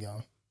little one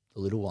going?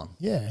 The little one?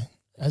 Yeah,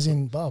 as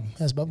in Bub.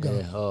 How's Bub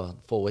going? Yeah,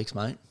 4 weeks,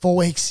 mate. 4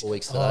 weeks? 4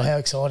 weeks today. Oh, how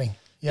exciting.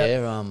 Yep.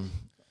 Yeah,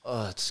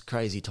 it's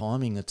crazy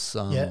timing. It's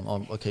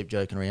I keep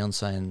joking around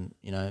saying,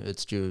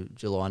 it's due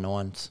July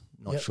 9th.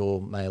 Not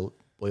sure male,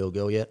 boy or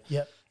girl yet.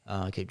 Yep.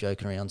 I keep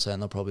joking around saying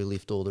they'll probably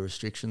lift all the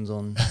restrictions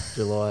on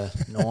July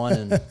 9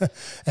 and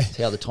that's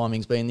how the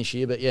timing's been this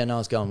year. But, yeah, no,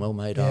 it's going well,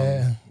 mate.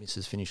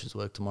 Mrs. finishes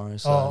work tomorrow.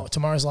 So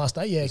tomorrow's last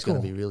day? Yeah, it's cool.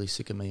 going to be really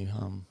sick of me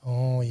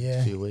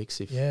a few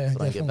weeks if I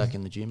don't get back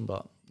in the gym.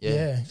 But,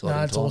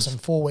 that's awesome.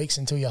 4 weeks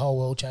until your whole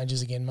world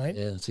changes again, mate.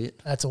 Yeah, that's it.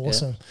 That's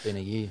awesome. It's been a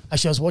year.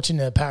 Actually, I was watching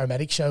the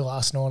paramedic show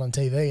last night on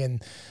TV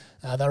and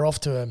they were off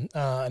to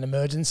an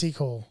emergency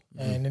call.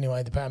 And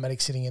anyway, the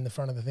paramedic's sitting in the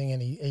front of the thing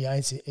and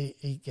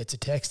he gets a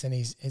text and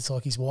it's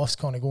like his wife's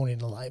kind of going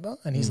into labour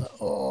and he's like,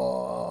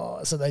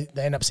 oh. So they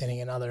end up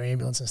sending another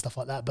ambulance and stuff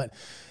like that. But,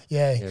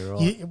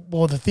 right.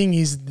 Well, the thing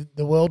is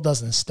the world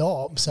doesn't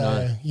stop.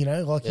 So, you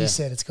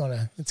said, it's kind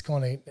of,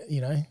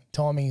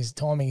 timing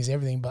is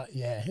everything. But,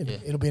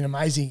 it'll be an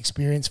amazing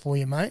experience for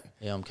you, mate.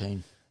 Yeah, I'm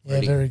keen.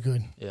 Ready. Yeah, very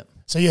good. Yeah.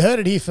 So you heard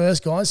it here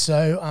first, guys.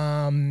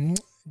 So,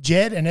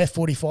 Jed and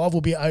F45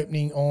 will be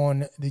opening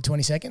on the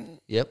 22nd.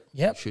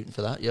 Yep. Shooting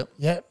for that.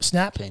 Yep.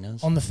 Snap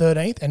on the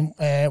 13th,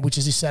 and which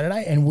is this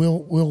Saturday, and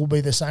we'll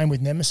be the same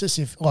with Nemesis.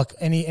 If like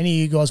any of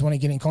you guys want to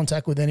get in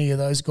contact with any of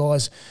those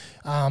guys,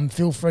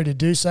 feel free to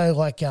do so.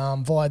 Like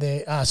via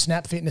their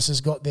Snap Fitness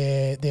has got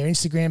their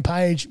Instagram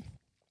page.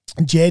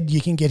 Jed,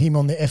 you can get him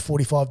on the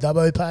F45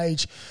 Dubbo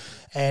page.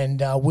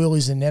 And Will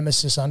is the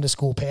Nemesis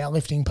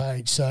 _powerlifting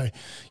page. So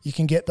you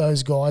can get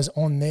those guys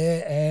on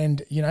there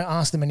and,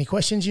 ask them any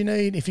questions you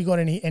need. If you've got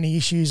any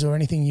issues or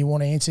anything you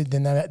want answered,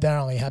 then they're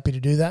only happy to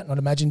do that. I'd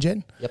imagine,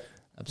 Jed? Yep,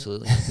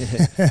 absolutely.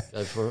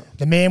 Go for it.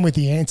 The man with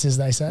the answers,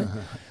 they say.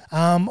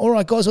 All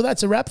right, guys. Well,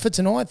 that's a wrap for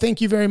tonight.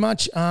 Thank you very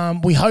much.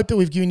 We hope that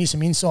we've given you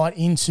some insight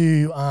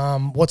into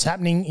what's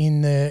happening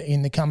in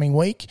the coming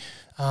week.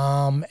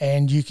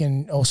 And you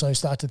can also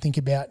start to think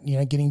about,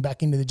 getting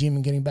back into the gym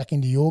and getting back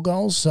into your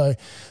goals. So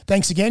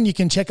thanks again. You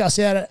can check us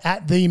out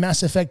at the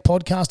Mass Effect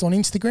Podcast on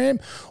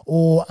Instagram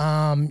or,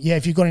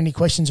 if you've got any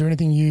questions or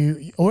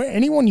anything or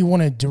anyone you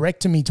want to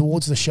direct to me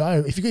towards the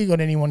show, if you've got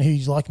anyone who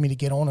you'd like me to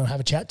get on and have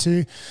a chat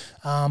to,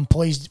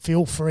 please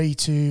feel free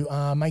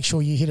to make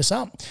sure you hit us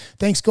up.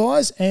 Thanks,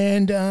 guys.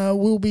 And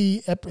we'll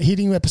be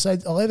hitting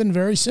episode 11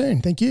 very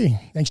soon. Thank you.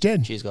 Thanks,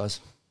 Jed. Cheers, guys.